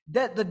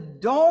that the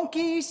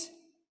donkeys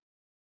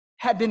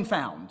had been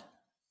found.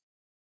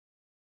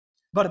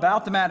 But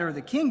about the matter of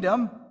the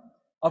kingdom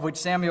of which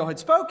Samuel had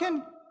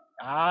spoken,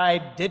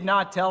 I did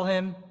not tell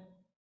him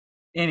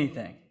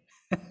anything.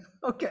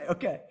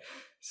 Okay.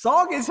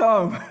 Saul gets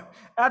home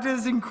after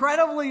this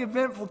incredibly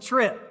eventful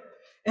trip.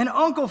 And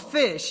Uncle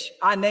Fish,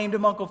 I named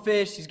him Uncle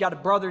Fish. He's got a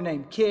brother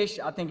named Kish.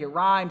 I think it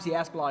rhymes. He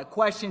asks a lot of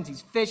questions.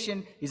 He's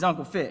fishing. He's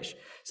Uncle Fish.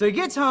 So he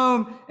gets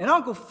home, and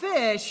Uncle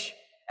Fish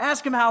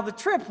asks him how the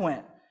trip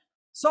went.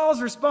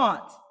 Saul's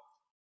response,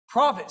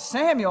 Prophet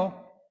Samuel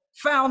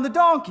found the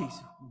donkeys.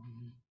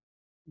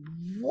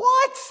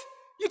 What?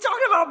 You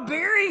talking about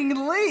burying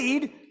the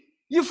lead?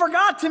 You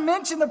forgot to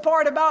mention the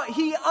part about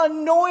he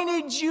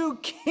anointed you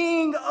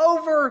king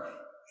over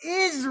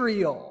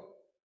Israel.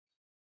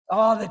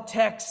 Oh, the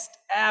text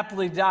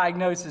aptly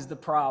diagnoses the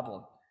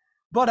problem.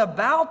 But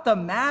about the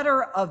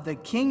matter of the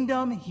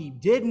kingdom, he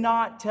did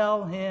not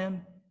tell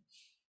him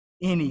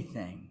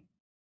anything.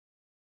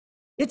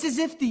 It's as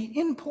if the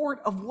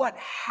import of what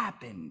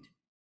happened,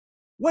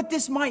 what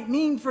this might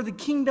mean for the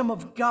kingdom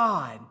of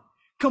God,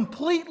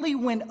 completely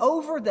went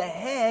over the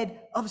head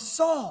of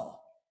Saul.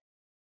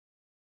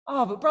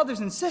 Oh, but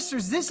brothers and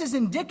sisters, this is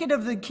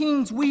indicative of the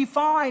kings we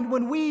find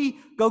when we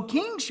go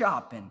king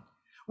shopping.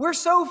 We're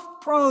so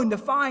prone to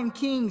find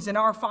kings in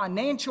our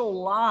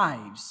financial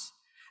lives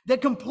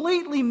that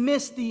completely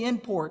miss the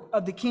import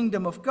of the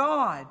kingdom of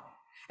God,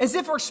 as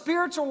if our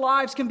spiritual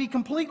lives can be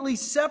completely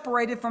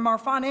separated from our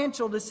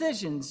financial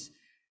decisions.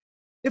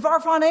 If our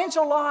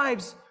financial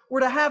lives were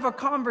to have a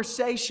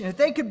conversation, if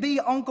they could be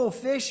Uncle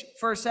Fish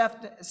for a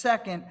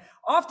second,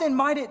 often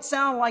might it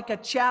sound like a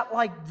chat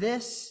like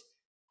this.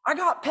 I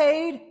got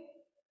paid.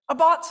 I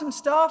bought some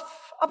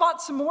stuff. I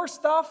bought some more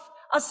stuff.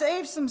 I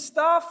saved some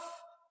stuff.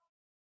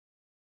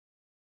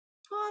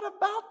 But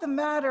about the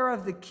matter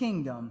of the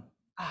kingdom,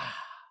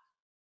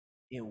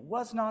 it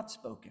was not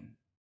spoken.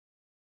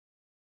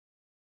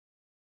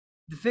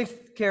 The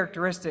fifth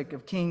characteristic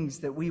of kings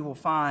that we will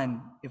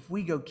find if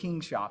we go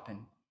king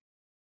shopping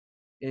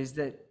is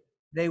that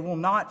they will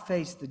not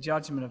face the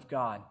judgment of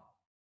God.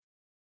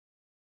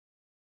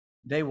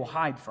 They will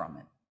hide from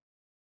it.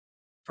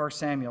 1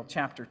 Samuel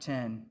chapter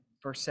 10,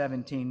 verse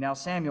 17. Now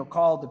Samuel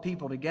called the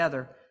people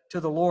together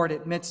to the Lord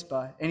at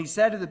Mizpah, and he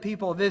said to the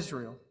people of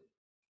Israel,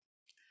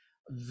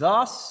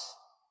 Thus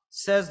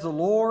says the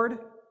Lord,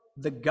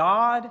 the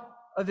God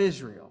of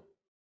Israel,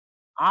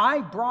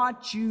 I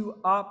brought you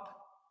up,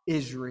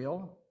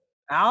 Israel,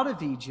 out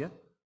of Egypt,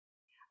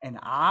 and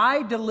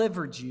I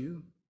delivered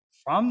you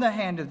from the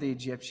hand of the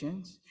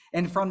Egyptians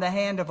and from the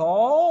hand of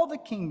all the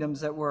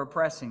kingdoms that were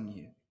oppressing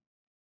you.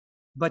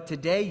 But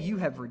today you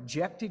have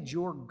rejected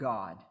your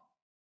God,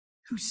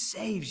 who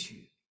saves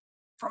you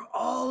from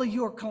all of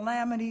your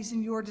calamities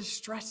and your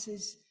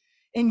distresses.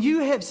 And you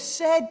have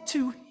said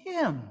to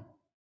him,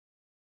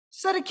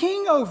 set a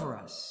king over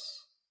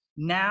us.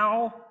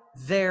 Now,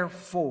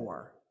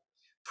 therefore,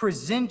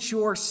 present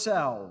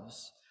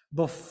yourselves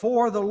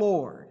before the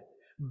Lord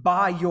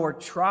by your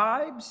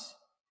tribes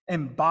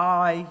and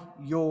by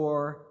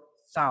your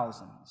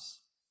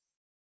thousands.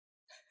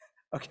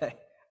 Okay.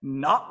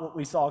 Not what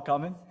we saw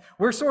coming.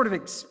 We're sort of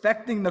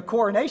expecting the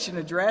coronation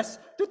address.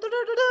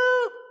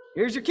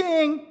 Here's your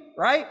king,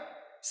 right?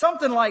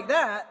 Something like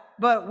that,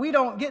 but we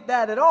don't get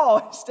that at all.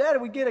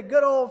 Instead, we get a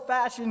good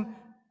old-fashioned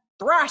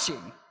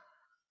thrashing.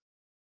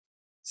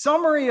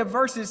 Summary of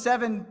verses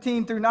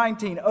 17 through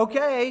 19.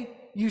 Okay,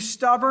 you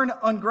stubborn,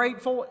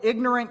 ungrateful,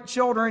 ignorant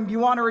children, you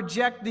want to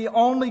reject the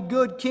only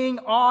good king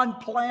on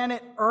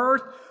planet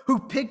Earth who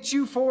picked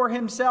you for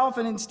himself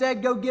and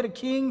instead go get a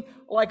king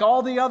like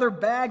all the other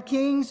bad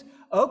kings?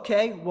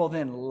 Okay, well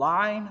then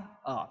line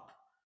up.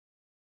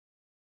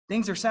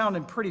 Things are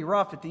sounding pretty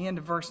rough at the end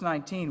of verse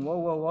 19.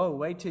 Whoa.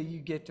 Wait till you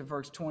get to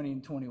verse 20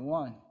 and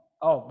 21.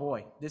 Oh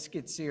boy, this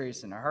gets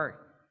serious in a hurry.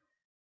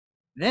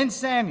 Then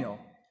Samuel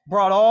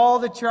brought all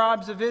the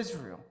tribes of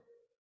Israel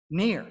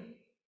near,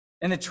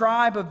 and the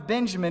tribe of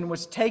Benjamin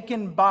was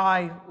taken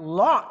by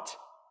lot.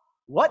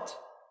 What?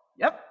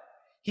 Yep.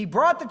 He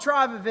brought the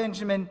tribe of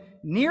Benjamin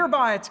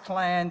nearby its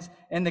clans,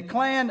 and the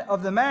clan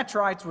of the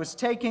Matrites was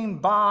taken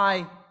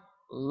by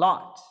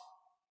lot.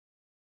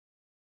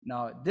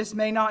 Now, this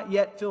may not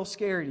yet feel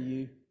scary to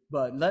you,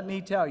 but let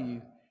me tell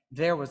you,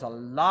 there was a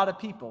lot of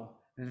people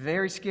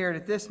very scared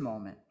at this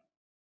moment.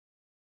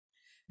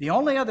 The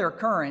only other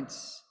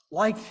occurrence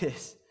like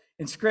this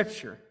in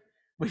Scripture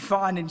we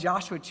find in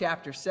Joshua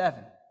chapter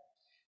 7.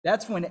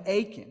 That's when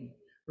Achan,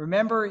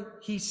 remember,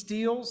 he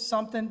steals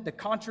something, the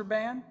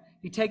contraband.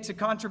 He takes a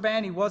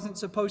contraband he wasn't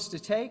supposed to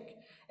take,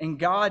 and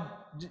God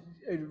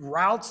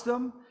routs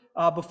them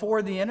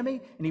before the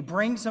enemy, and he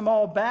brings them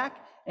all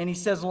back, and he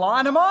says,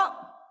 line them up.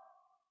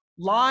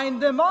 Line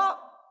them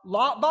up,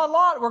 lot by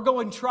lot. We're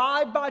going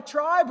tribe by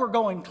tribe. We're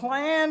going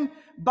clan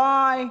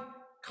by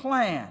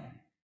clan.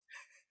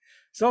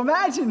 So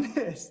imagine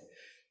this.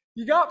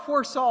 You got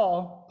poor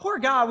Saul, poor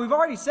guy. We've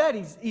already said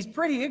he's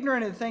pretty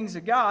ignorant of the things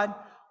of God.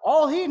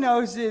 All he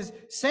knows is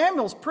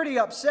Samuel's pretty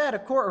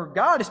upset, or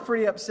God is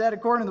pretty upset,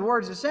 according to the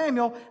words of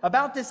Samuel,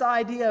 about this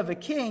idea of a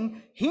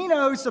king. He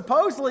knows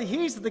supposedly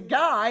he's the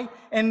guy,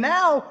 and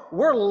now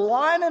we're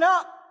lining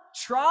up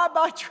tribe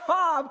by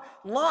tribe,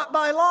 lot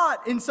by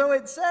lot. And so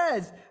it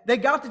says they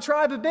got the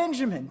tribe of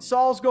Benjamin.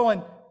 Saul's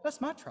going,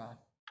 that's my tribe.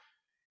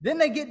 Then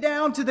they get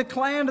down to the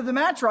clan of the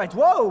Matrites.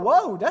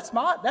 Whoa, that's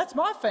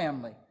my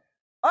family.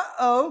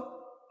 Uh-oh.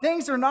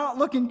 Things are not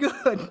looking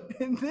good.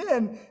 And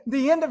then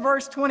the end of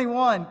verse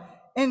 21,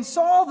 and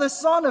Saul the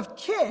son of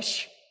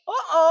Kish,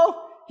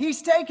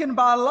 he's taken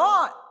by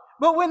Lot.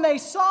 But when they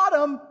sought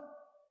him,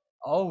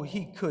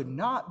 he could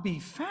not be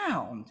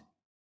found.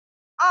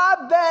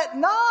 I bet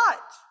not.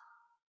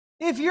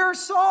 If you're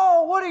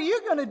Saul, what are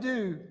you going to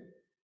do?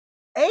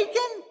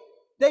 Achan?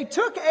 They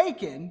took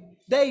Achan,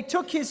 they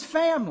took his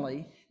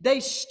family, they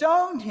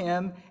stoned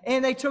him,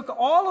 and they took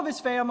all of his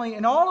family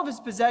and all of his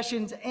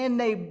possessions, and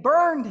they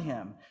burned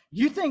him.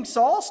 You think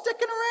Saul's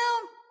sticking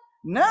around?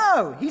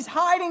 No, he's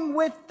hiding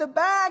with the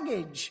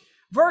baggage.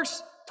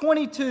 Verse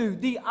 22,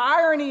 the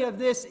irony of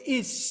this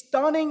is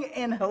stunning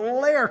and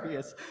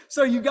hilarious.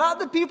 So you got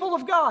the people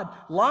of God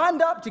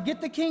lined up to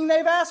get the king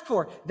they've asked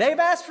for. They've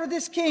asked for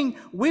this king.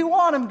 We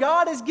want him.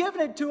 God has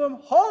given it to them.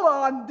 Hold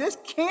on, this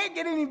can't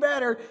get any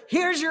better.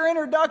 Here's your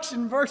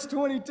introduction, verse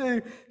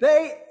 22.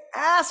 They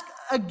ask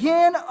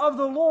again of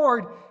the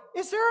Lord,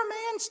 is there a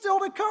man still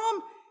to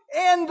come?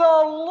 And the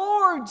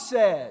Lord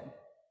said,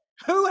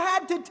 who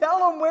had to tell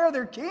them where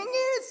their king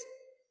is?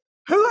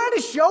 Who had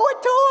to show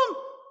it to them?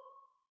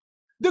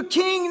 The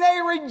king they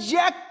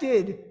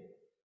rejected.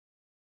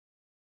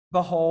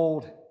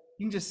 Behold,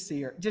 you can just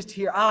see her, just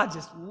hear,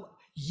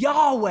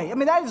 Yahweh. I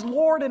mean, that is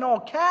Lord in all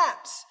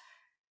caps.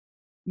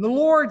 And the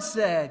Lord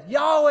said,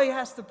 Yahweh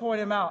has to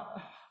point him out.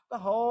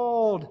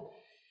 Behold,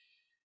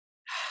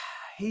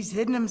 he's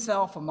hidden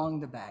himself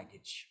among the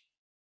baggage.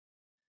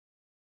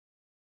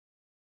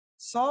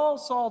 Saul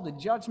saw the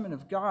judgment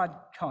of God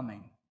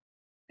coming,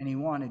 and he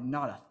wanted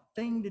not a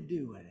thing to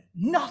do with it.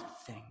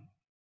 Nothing.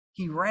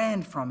 He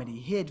ran from it.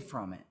 He hid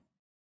from it.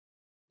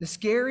 The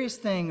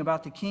scariest thing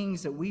about the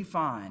kings that we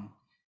find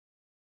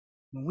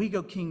when we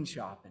go king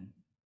shopping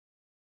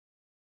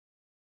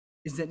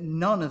is that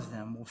none of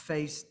them will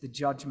face the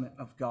judgment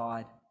of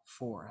God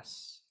for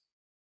us.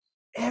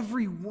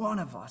 Every one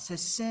of us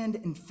has sinned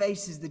and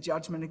faces the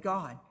judgment of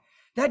God.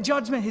 That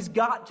judgment has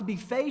got to be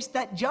faced.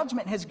 That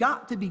judgment has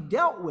got to be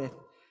dealt with.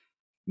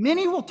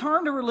 Many will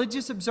turn to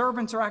religious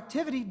observance or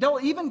activity. They'll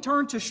even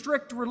turn to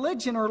strict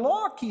religion or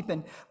law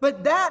keeping.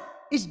 But that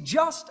is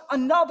just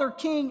another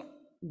king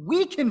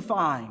we can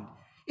find.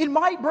 It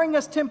might bring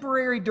us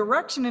temporary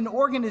direction and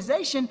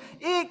organization.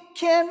 It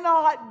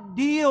cannot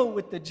deal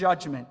with the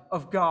judgment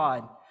of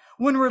God.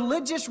 When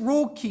religious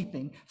rule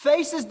keeping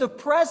faces the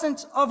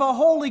presence of a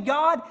holy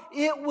God,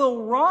 it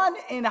will run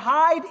and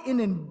hide in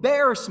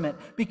embarrassment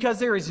because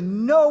there is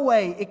no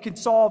way it could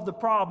solve the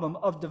problem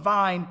of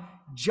divine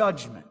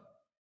judgment.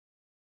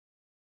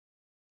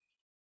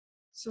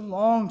 So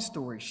long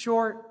story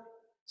short,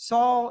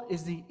 Saul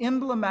is the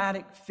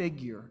emblematic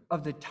figure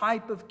of the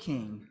type of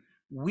king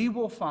we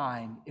will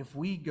find if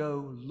we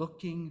go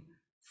looking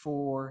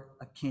for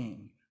a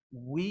king.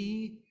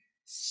 We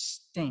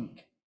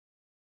stink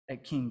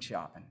at king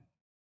shopping.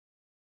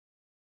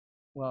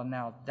 Well,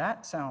 now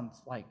that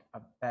sounds like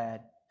a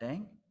bad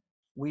thing.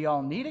 We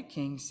all need a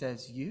king,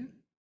 says you.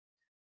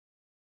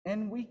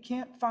 And we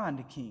can't find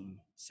a king,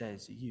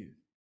 says you.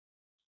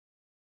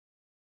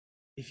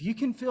 If you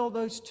can feel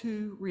those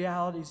two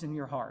realities in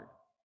your heart,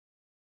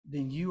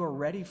 then you are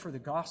ready for the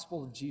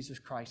gospel of Jesus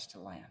Christ to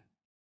land.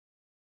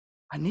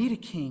 I need a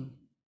king,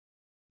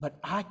 but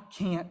I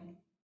can't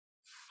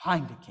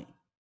find a king.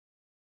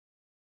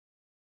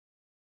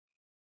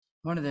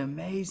 One of the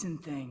amazing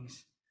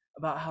things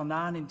about how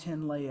 9 and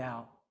 10 lay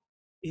out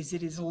is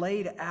it is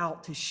laid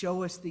out to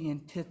show us the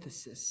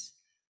antithesis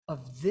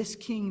of this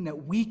king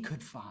that we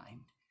could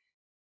find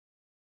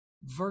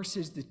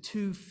versus the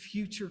two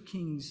future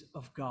kings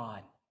of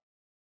God,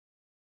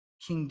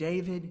 King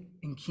David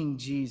and King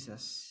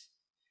Jesus.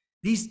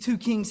 These two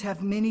kings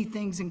have many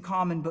things in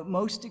common, but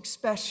most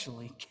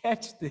especially,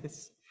 catch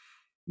this,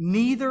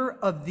 neither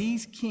of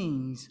these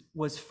kings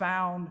was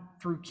found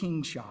through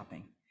king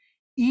shopping.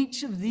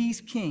 Each of these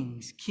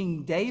kings,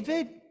 King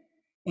David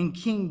and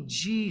King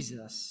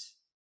Jesus,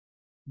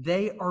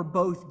 they are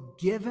both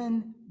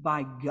given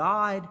by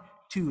God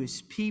to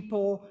his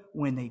people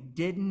when they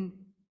didn't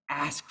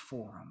ask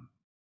for them.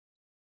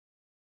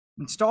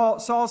 When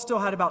Saul still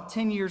had about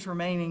 10 years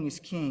remaining as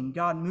king,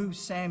 God moved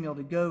Samuel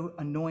to go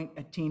anoint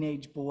a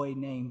teenage boy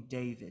named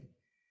David.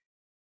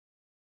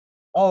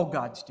 All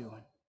God's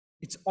doing.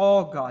 It's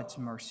all God's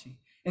mercy.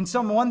 And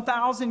some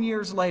 1,000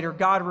 years later,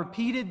 God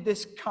repeated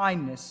this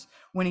kindness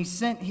when he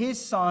sent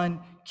his son,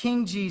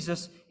 King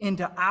Jesus,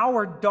 into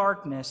our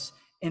darkness,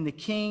 and the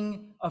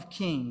King of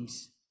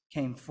Kings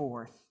came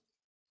forth.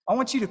 I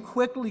want you to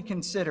quickly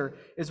consider,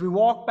 as we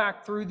walk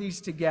back through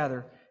these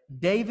together,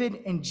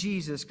 David and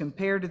Jesus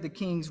compared to the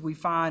kings we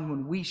find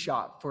when we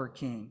shop for a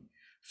king.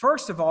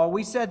 First of all,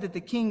 we said that the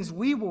kings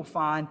we will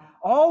find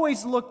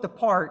always look the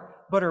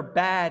part, but are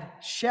bad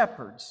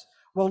shepherds.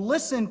 Well,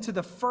 listen to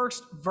the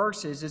first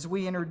verses as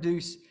we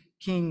introduce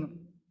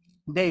King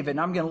David. And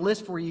I'm going to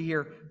list for you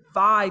here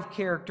 5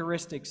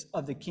 characteristics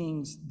of the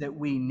kings that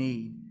we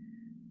need.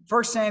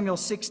 1 Samuel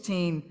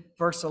 16,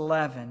 verse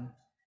 11.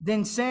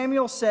 Then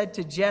Samuel said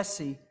to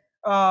Jesse,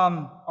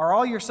 are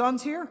all your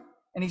sons here?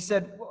 And he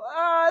said,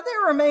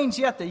 there remains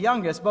yet the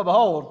youngest, but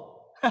behold,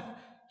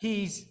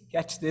 he's,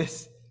 catch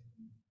this,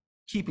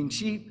 keeping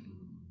sheep.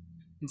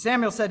 And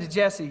Samuel said to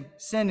Jesse,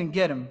 send and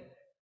get him,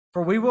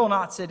 for we will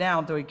not sit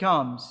down till he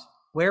comes.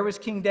 Where was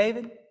King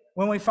David?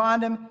 When we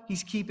find him,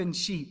 he's keeping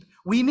sheep.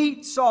 We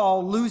meet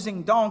Saul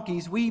losing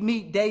donkeys. We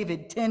meet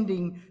David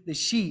tending the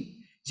sheep.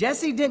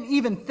 Jesse didn't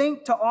even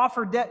think to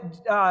offer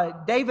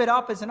David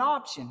up as an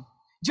option.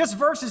 Just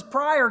verses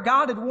prior,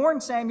 God had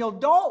warned Samuel,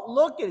 don't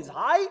look at his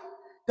height.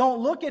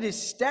 Don't look at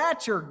his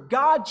stature.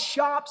 God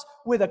shops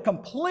with a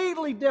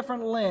completely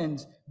different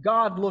lens.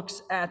 God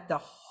looks at the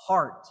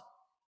heart.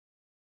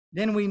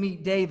 Then we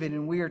meet David,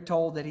 and we are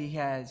told that he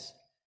has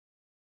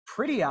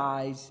pretty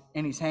eyes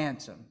and he's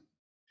handsome.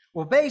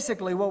 Well,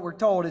 basically what we're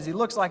told is he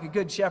looks like a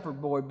good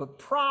shepherd boy, but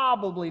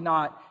probably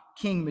not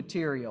king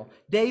material.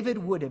 David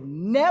would have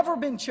never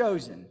been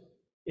chosen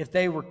if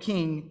they were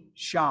king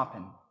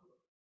shopping.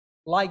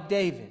 Like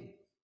David,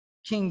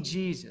 King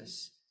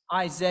Jesus,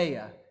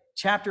 Isaiah,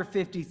 chapter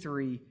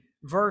 53,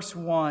 verse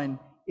 1,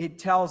 it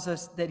tells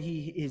us that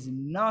he is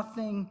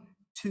nothing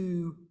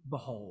to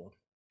behold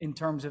in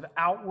terms of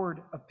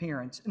outward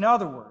appearance. In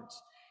other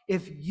words,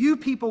 if you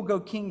people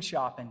go king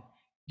shopping,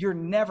 you're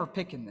never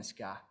picking this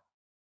guy.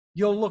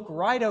 You'll look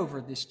right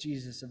over this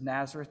Jesus of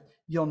Nazareth.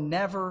 You'll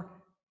never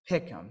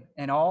pick him.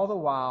 And all the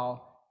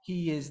while,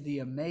 he is the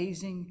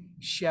amazing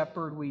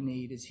shepherd we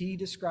need. As he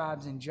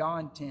describes in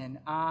John 10,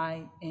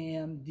 I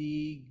am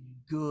the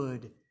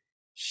good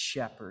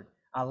shepherd.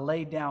 I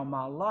lay down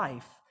my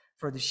life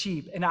for the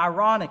sheep. And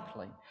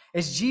ironically,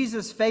 as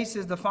Jesus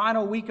faces the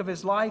final week of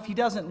his life, he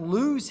doesn't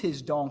lose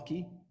his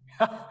donkey.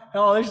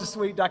 Oh, there's a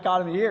sweet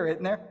dichotomy here,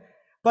 isn't there?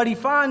 But he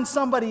finds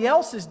somebody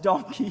else's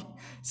donkey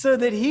so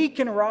that he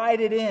can ride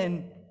it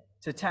in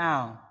to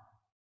town.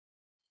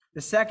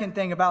 The second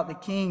thing about the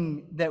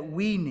king that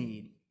we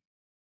need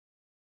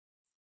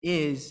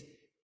is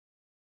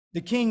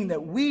the king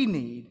that we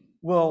need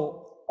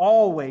will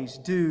always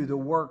do the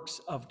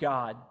works of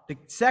God. The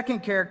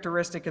second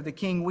characteristic of the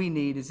king we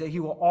need is that he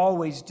will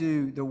always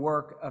do the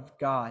work of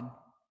God.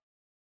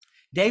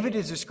 David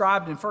is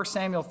described in 1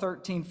 Samuel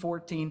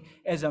 13:14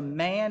 as a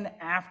man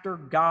after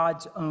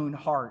God's own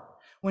heart.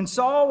 When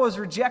Saul was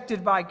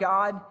rejected by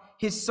God,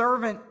 his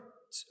servant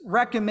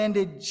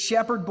recommended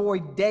shepherd boy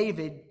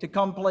David to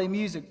come play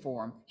music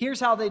for him.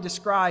 Here's how they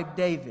describe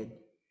David: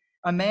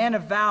 a man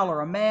of valor,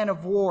 a man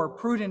of war,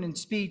 prudent in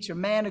speech, a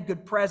man of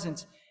good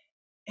presence,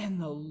 and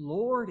the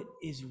Lord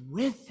is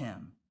with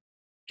him.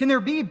 Can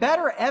there be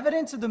better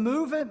evidence of the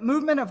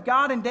movement of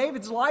God in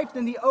David's life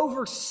than the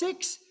over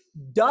 6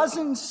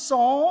 dozen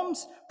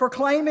psalms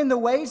proclaiming the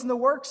ways and the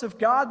works of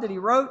God that he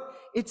wrote?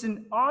 It's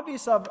an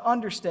obvious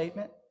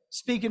understatement,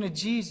 speaking of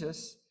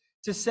Jesus,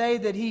 to say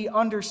that he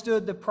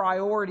understood the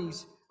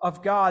priorities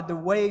of God, the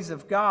ways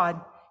of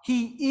God.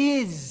 He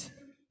is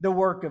the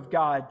work of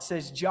God,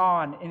 says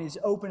John in his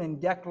opening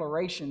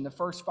declaration, the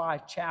first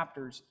 5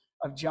 chapters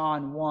of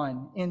John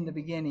 1. In the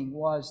beginning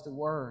was the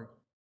Word.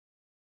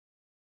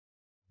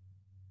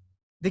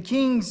 The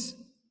kings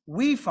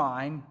we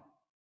find,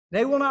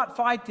 they will not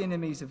fight the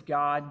enemies of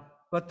God,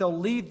 but they'll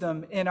lead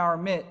them in our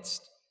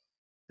midst.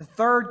 The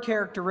third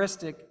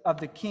characteristic of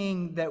the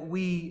king that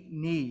we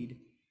need,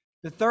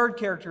 the third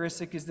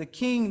characteristic is the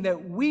king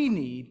that we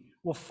need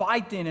will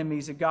fight the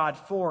enemies of God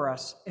for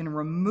us and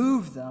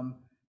remove them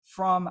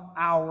from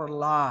our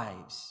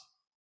lives.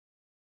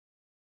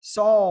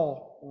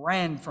 Saul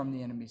ran from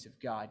the enemies of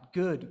God.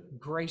 Good,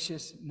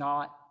 gracious,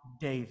 not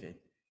David.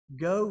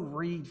 Go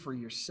read for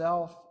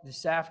yourself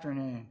this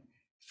afternoon,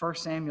 1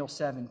 Samuel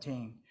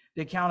 17,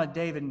 the account of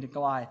David and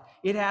Goliath.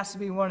 It has to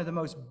be one of the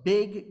most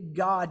big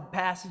God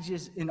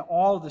passages in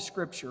all of the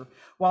Scripture.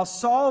 While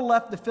Saul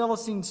left the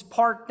Philistines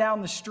parked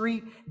down the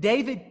street,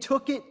 David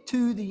took it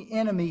to the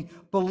enemy,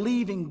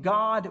 believing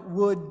God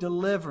would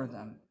deliver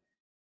them.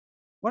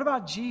 What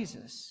about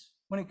Jesus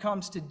when it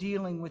comes to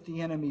dealing with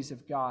the enemies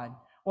of God?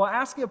 Well,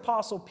 ask the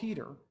Apostle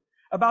Peter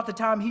about the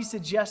time he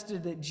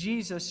suggested that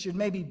Jesus should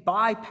maybe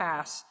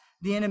bypass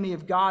the enemy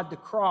of God, the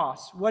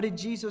cross. What did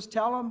Jesus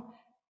tell him?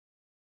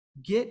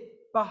 Get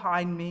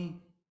behind me,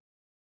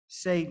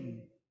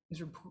 Satan.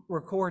 It's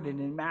recorded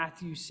in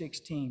Matthew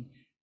 16.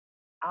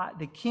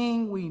 The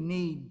king we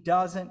need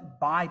doesn't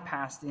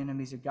bypass the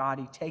enemies of God.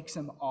 He takes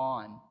them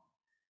on.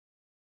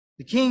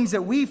 The kings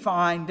that we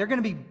find, they're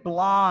going to be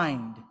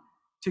blind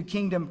to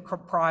kingdom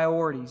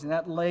priorities. And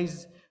that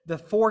lays the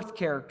fourth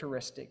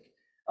characteristic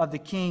of the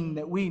king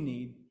that we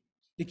need.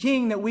 The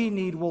king that we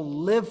need will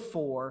live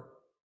for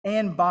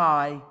and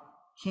by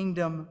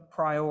kingdom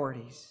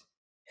priorities.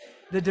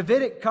 The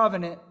Davidic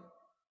covenant,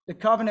 the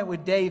covenant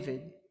with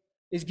David,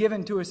 is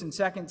given to us in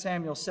 2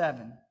 Samuel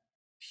 7.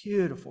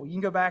 Beautiful. You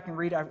can go back and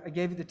read. I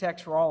gave you the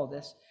text for all of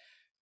this.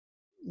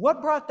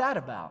 What brought that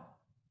about?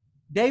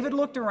 David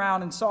looked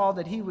around and saw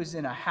that he was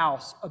in a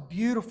house, a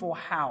beautiful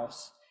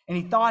house, and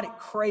he thought it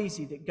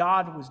crazy that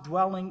God was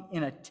dwelling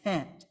in a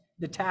tent,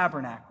 the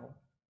tabernacle.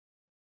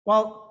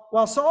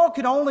 While Saul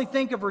could only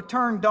think of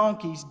returned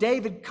donkeys,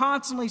 David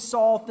constantly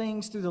saw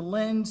things through the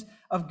lens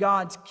of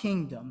God's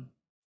kingdom.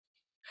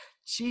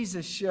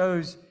 Jesus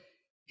shows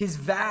his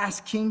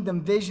vast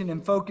kingdom vision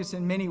and focus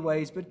in many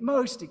ways, but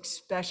most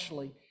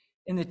especially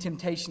in the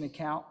temptation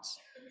accounts.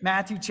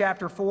 Matthew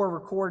chapter 4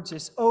 records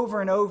this.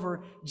 Over and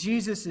over,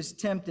 Jesus is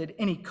tempted,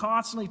 and he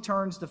constantly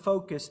turns the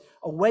focus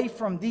away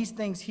from these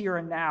things here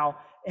and now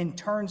and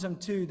turns them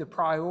to the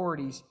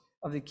priorities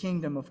of the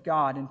kingdom of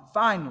God. And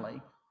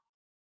finally,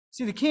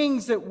 see, the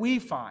kings that we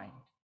find,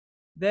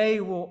 they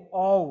will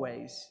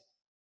always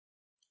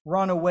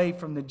run away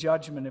from the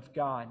judgment of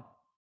God.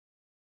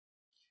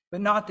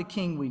 But not the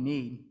king we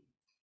need.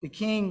 The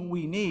king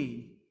we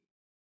need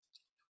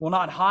will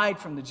not hide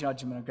from the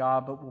judgment of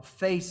God, but will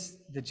face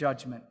the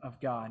judgment of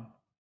God.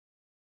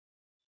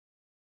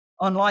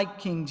 Unlike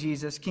King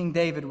Jesus, King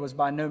David was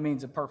by no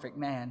means a perfect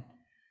man.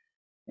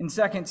 In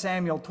 2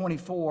 Samuel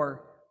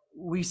 24,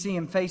 we see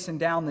him facing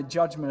down the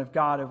judgment of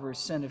God over his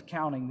sin of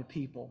counting the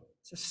people.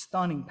 It's a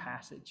stunning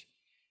passage.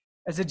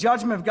 As the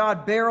judgment of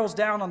God barrels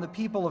down on the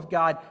people of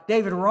God,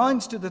 David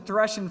runs to the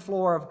threshing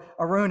floor of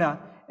Araunah,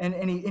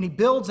 and he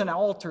builds an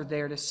altar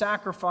there to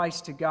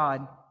sacrifice to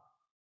God.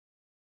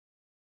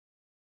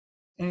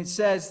 And it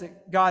says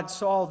that God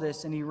saw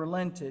this and he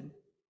relented.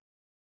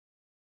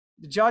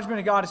 The judgment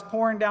of God is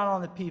pouring down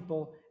on the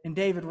people, and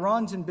David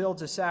runs and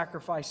builds a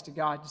sacrifice to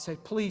God to say,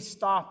 please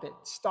stop it.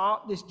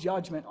 Stop this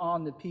judgment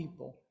on the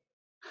people.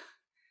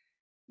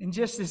 And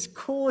just as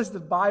cool as the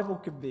Bible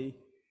could be,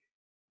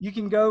 you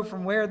can go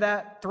from where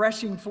that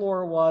threshing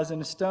floor was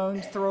and a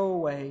stone's throw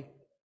away.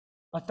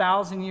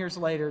 1,000 years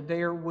later,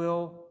 there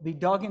will be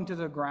dug into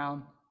the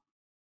ground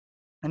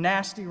a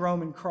nasty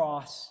Roman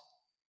cross,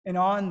 and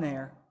on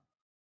there,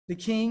 the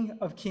King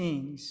of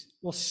Kings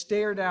will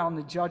stare down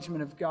the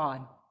judgment of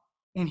God,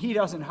 and he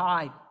doesn't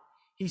hide.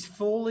 He's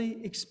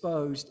fully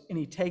exposed, and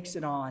he takes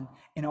it on,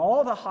 and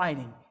all the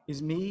hiding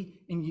is me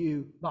and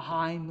you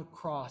behind the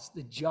cross.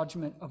 The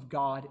judgment of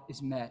God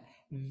is met.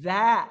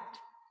 That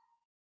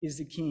is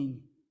the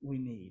king we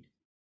need.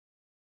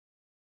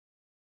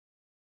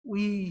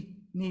 We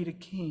need a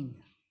king.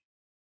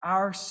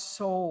 Our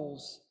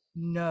souls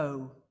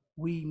know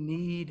we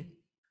need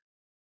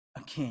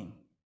a king,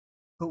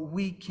 but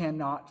we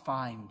cannot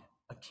find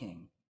a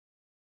king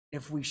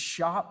if we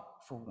shop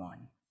for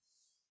one,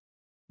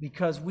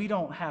 because we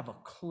don't have a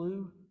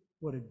clue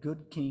what a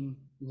good king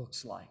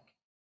looks like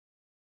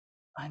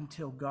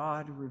until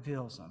God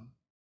reveals him.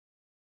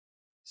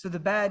 So the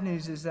bad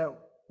news is that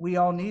we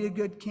all need a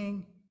good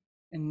king,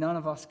 and none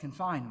of us can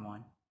find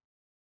one.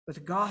 But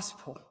the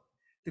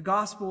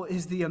gospel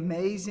is the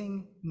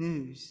amazing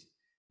news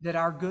that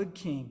our good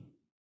king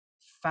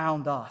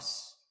found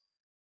us.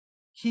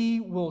 He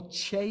will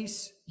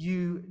chase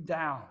you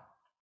down.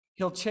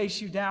 He'll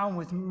chase you down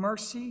with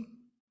mercy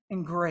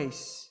and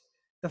grace.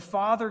 The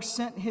Father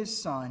sent his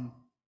Son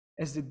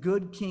as the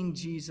good King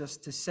Jesus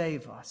to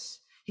save us.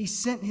 He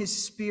sent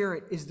his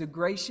Spirit as the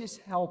gracious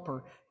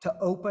helper to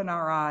open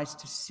our eyes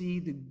to see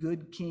the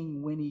good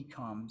King when he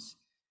comes.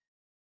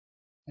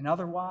 And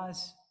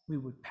otherwise, we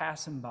would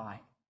pass him by.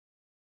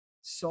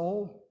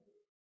 Soul,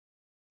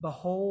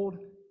 behold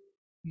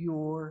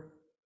your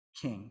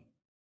King.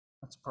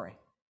 Let's pray.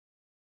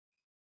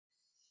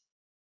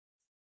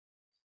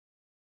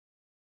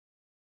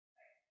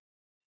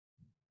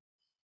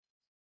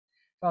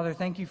 Father,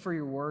 thank you for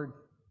your word.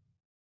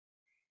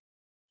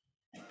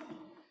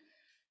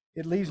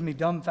 It leaves me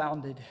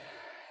dumbfounded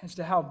as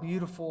to how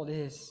beautiful it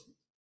is.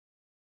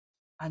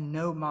 I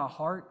know my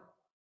heart,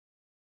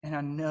 and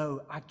I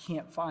know I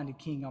can't find a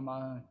king on my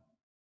own.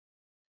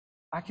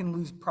 I can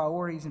lose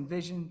priorities and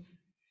vision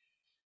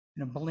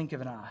in a blink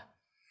of an eye.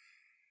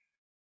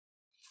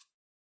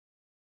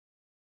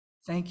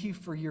 Thank you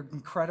for your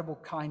incredible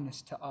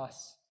kindness to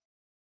us,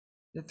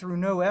 that through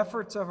no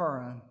efforts of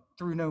our own,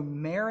 through no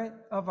merit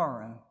of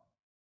our own,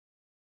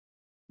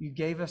 you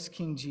gave us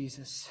King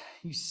Jesus.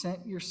 You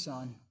sent your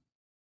Son,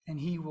 and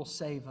he will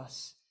save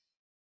us.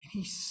 And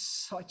he's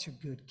such a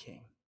good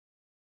king.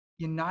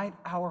 Unite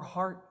our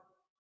heart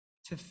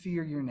to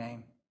fear your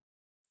name.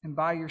 And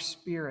by your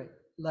Spirit,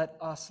 let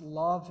us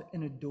love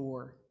and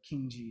adore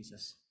King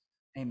Jesus.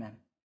 Amen.